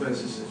做的部分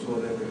是实做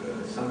那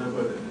个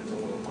Thunderbird 的中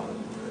文化的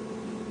部分。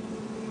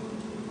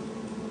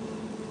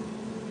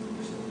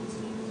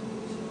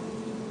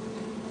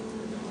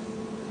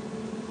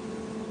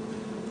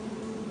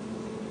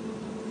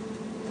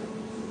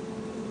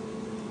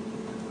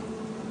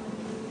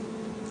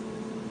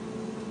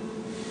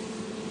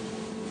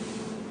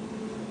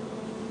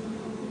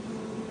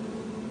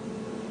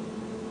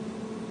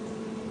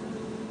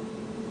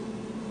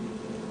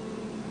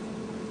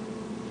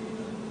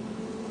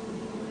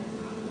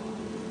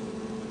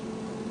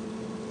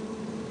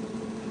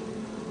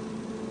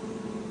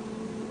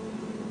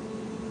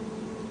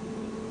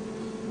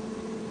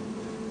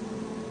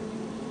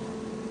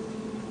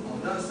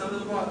那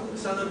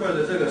Thunderbird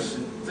的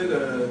这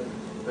个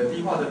本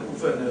地化的部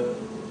分呢，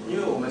因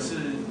为我们是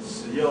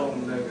使用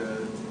那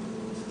个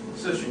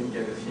社群给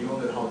的提供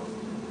的套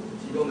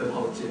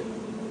件，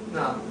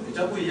那比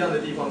较不一样的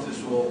地方是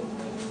说，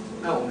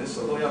那我们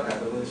手动要改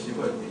的东西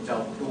会比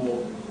较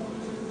多。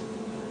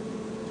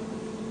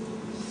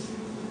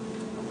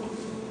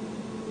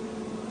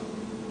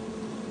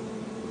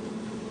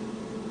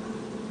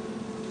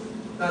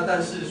那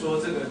但是说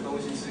这个东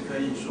西是可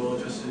以说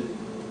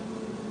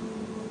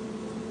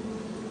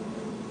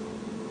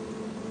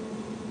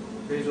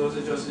可以说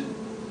是就是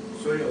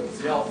所有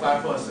只要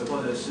Firefox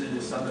或者是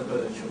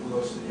Thunderbird 全部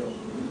都适用。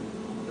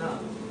那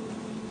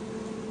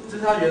这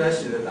是他原来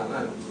写的档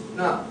案，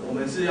那我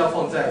们是要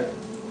放在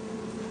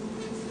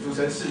组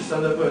成式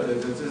Thunderbird 的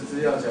这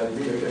资料夹里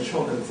面有一个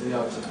chunk 的资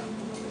料夹。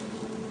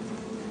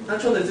那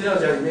chunk 的资料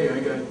夹里面有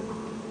一个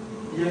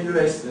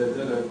enus 的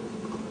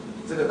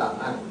这个档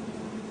案。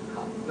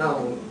好，那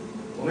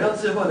我们要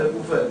置换的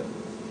部分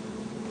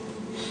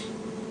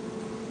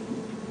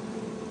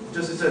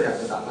就是这两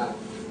个档案。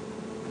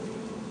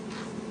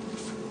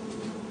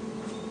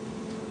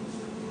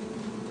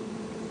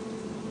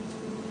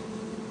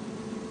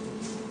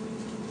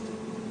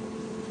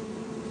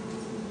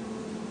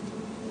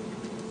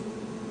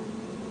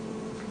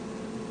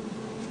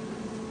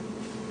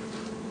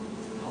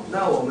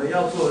那我们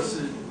要做的是，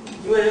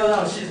因为要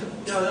让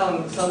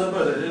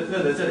Thunderbird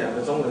认得这两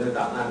个中文的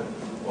档案，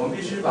我们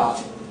必须把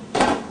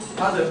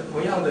它的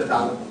同样的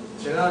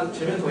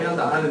前面同样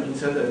档案的名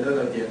称的那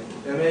个点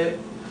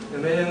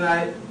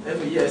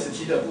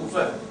manifest 的部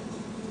分，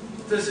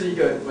这是一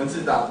个文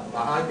字档，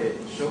把它给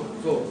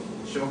做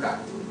修改。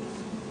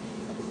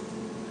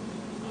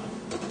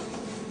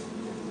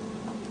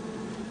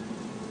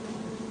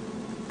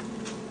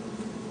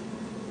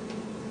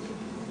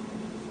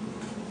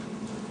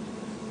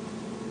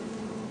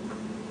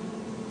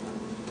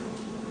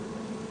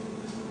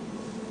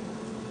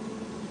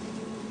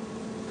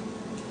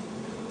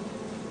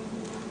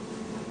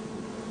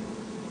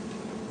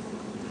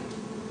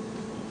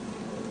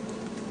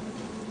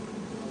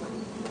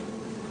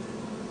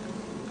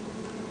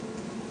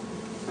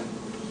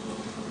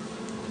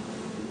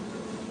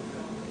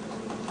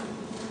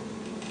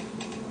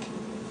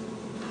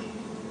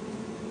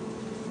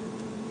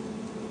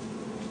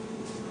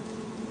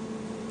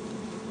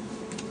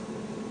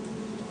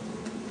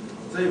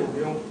所以我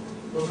们用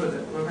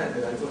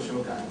WordPad 来做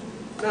修改，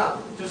那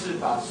就是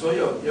把所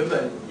有原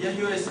本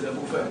enus 的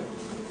部分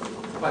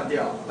换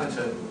掉，换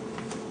成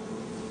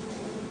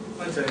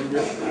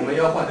我们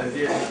要换的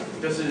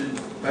就是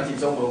繁体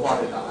中文化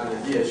的档案的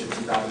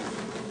DHTW。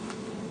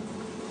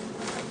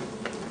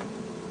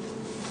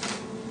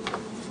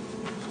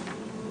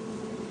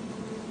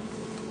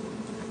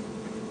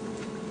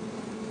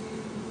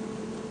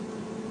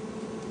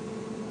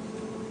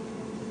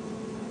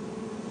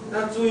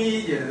那注意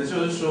一点的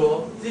就是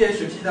说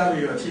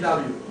 ，DHTW 有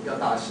TW 要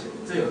大写，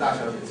这有大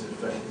小写之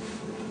分。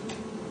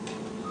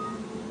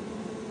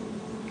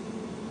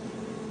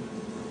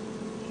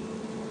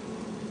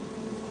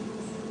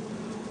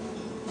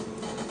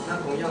那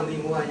同样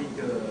另外一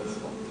个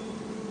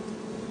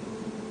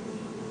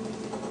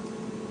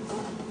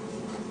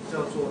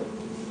叫做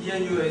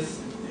enus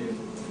点，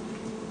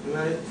原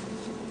来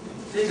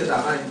这个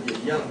档案也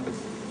一样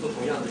做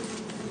同样的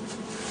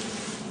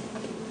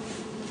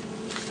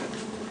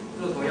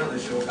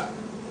修改。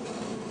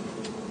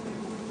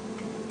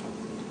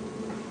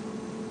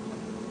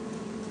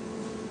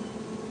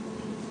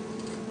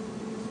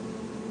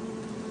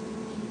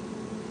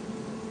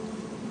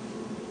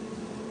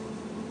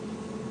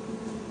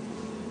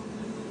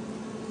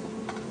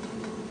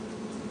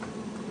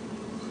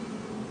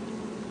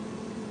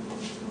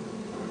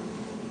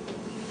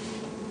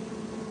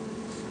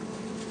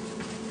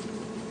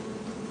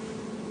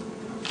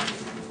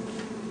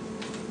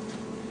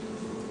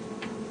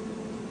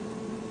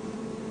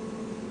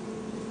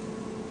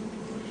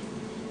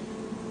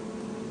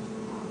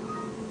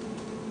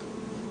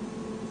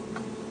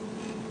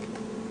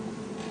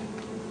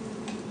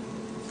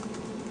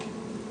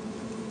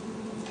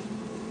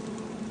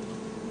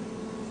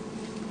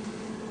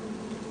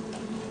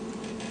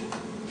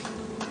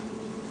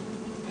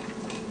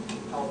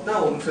那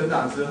我们存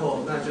档之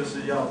后，那就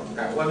是要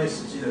改外面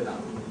实际的档。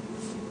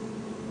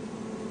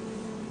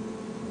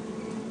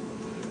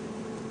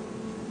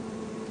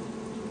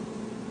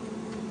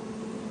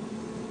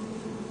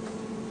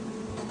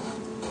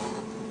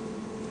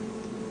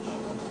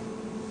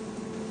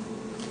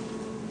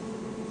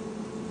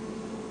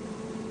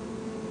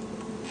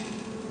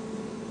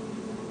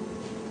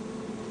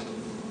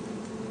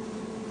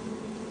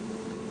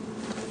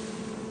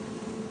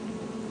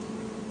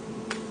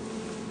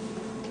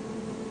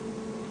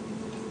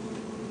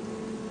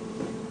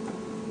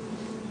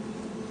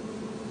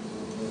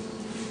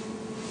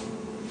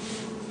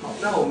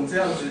那我们这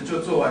样子就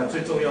做完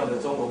最重要的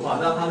中文化，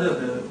让他认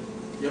得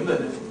原本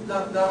的，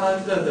让他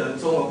认得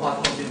中文化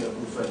套件的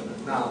部分了。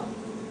那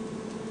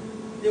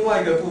另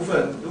外一个部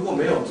分如果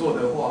没有做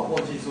的话，忘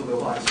记做的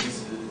话，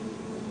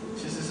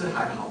其实是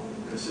还好，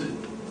可是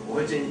我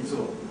会建议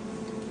做。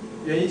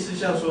原因是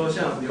像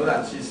浏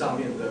览器上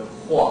面的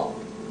话，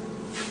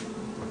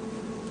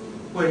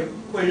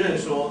会认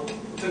说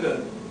这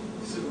个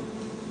是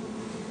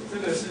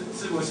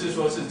不是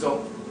说是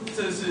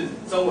这是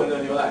中文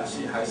的浏览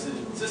器，还是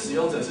使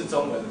用者是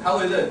中文的？他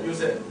会认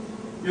user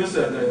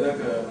的那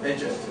个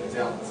agent 这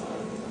样子。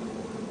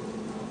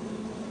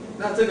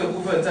那这个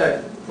部分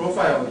在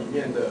profile 里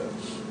面的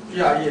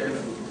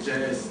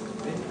pref.js，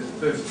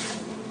 对不起，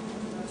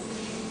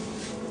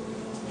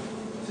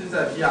是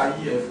在 pref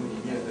里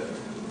面的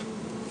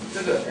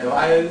这个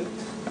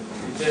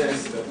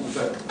lin.js 的部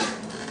分。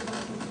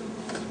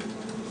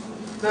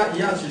那一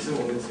样，其实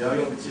我们只要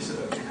用记事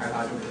本去开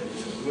它就可以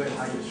了，因为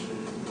它也是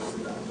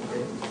自然。OK。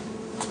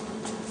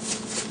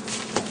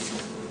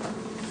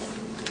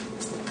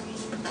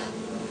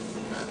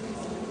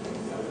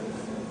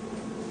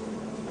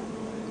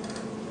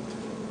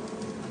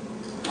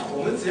好，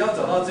我们只要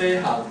找到这一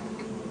行，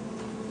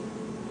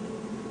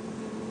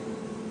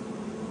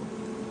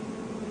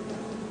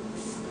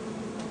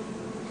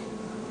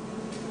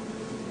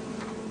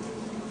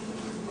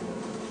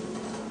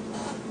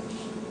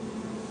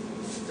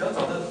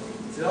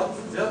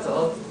只要找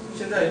到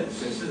现在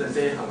显示的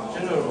这一行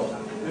General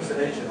User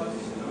Agent，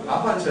 把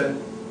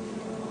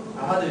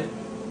它的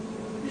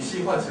语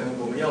系换成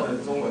我们要的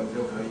中文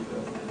就可以了。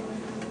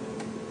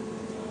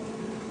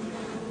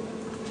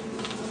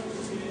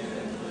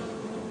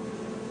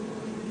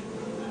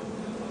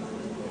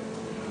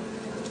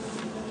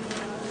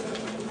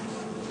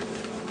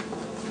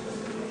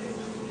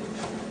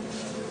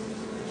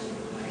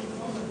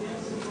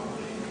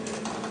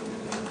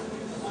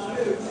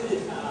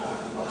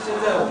现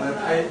在我们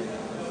开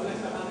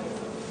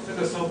这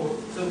个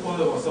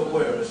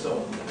software 的时候，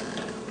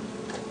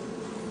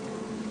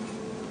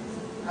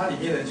它里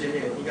面的界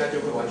面应该就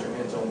会完全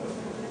变中文。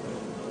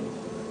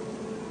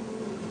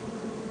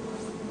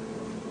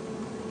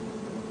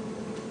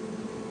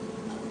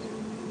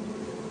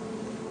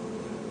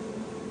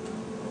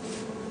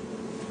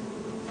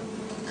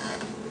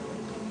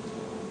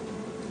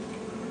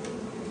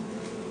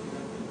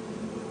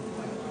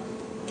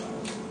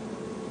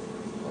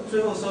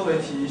最后稍微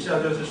提一下，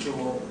就是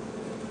说，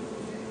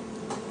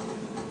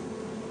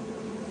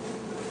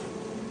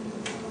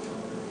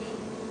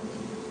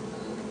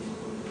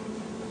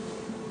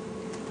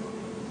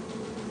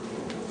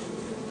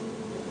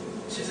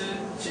其实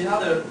其他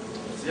的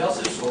只要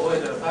是所谓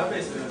的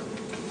Firebase 的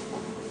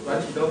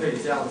软体都可以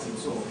这样子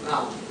做。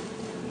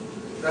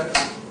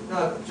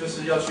那就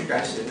是要去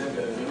改写那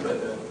个原本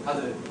的它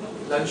的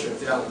launcher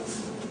这样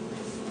子。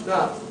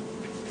那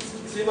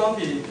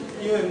Cbumpy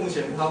因为目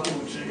前它不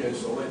支援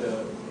所谓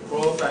的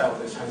profile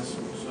的参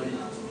数，所以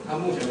它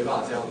目前没办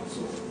法这样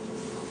做。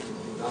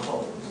然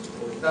后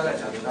我大概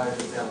讲的大概是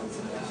这样子，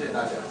谢谢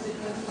大家。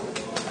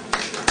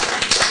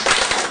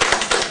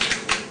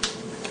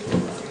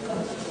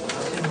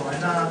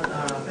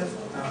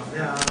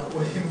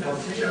waiting for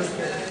teachers.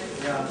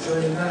 Yeah, 所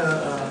以那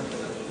个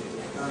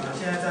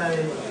现在在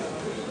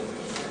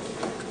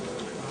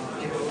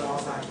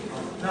outside。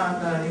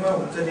那因为我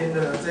们这边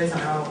的这一场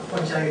要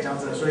换下一个讲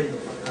者，所以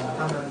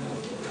他们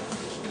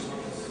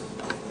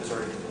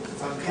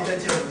可以再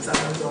借我们3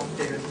分钟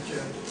给个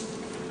teacher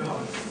就好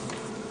了。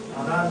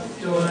好，那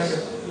就那个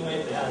因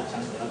为等下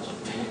讲者要准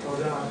备。哦，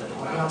这样。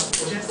好，那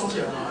我先收起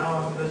来嘛，然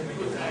后他们在这边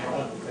给大家。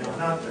好，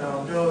那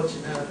我们就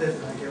请那个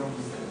Seth 来给我们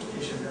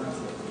teacher 这样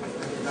子，来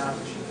给大家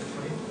继续。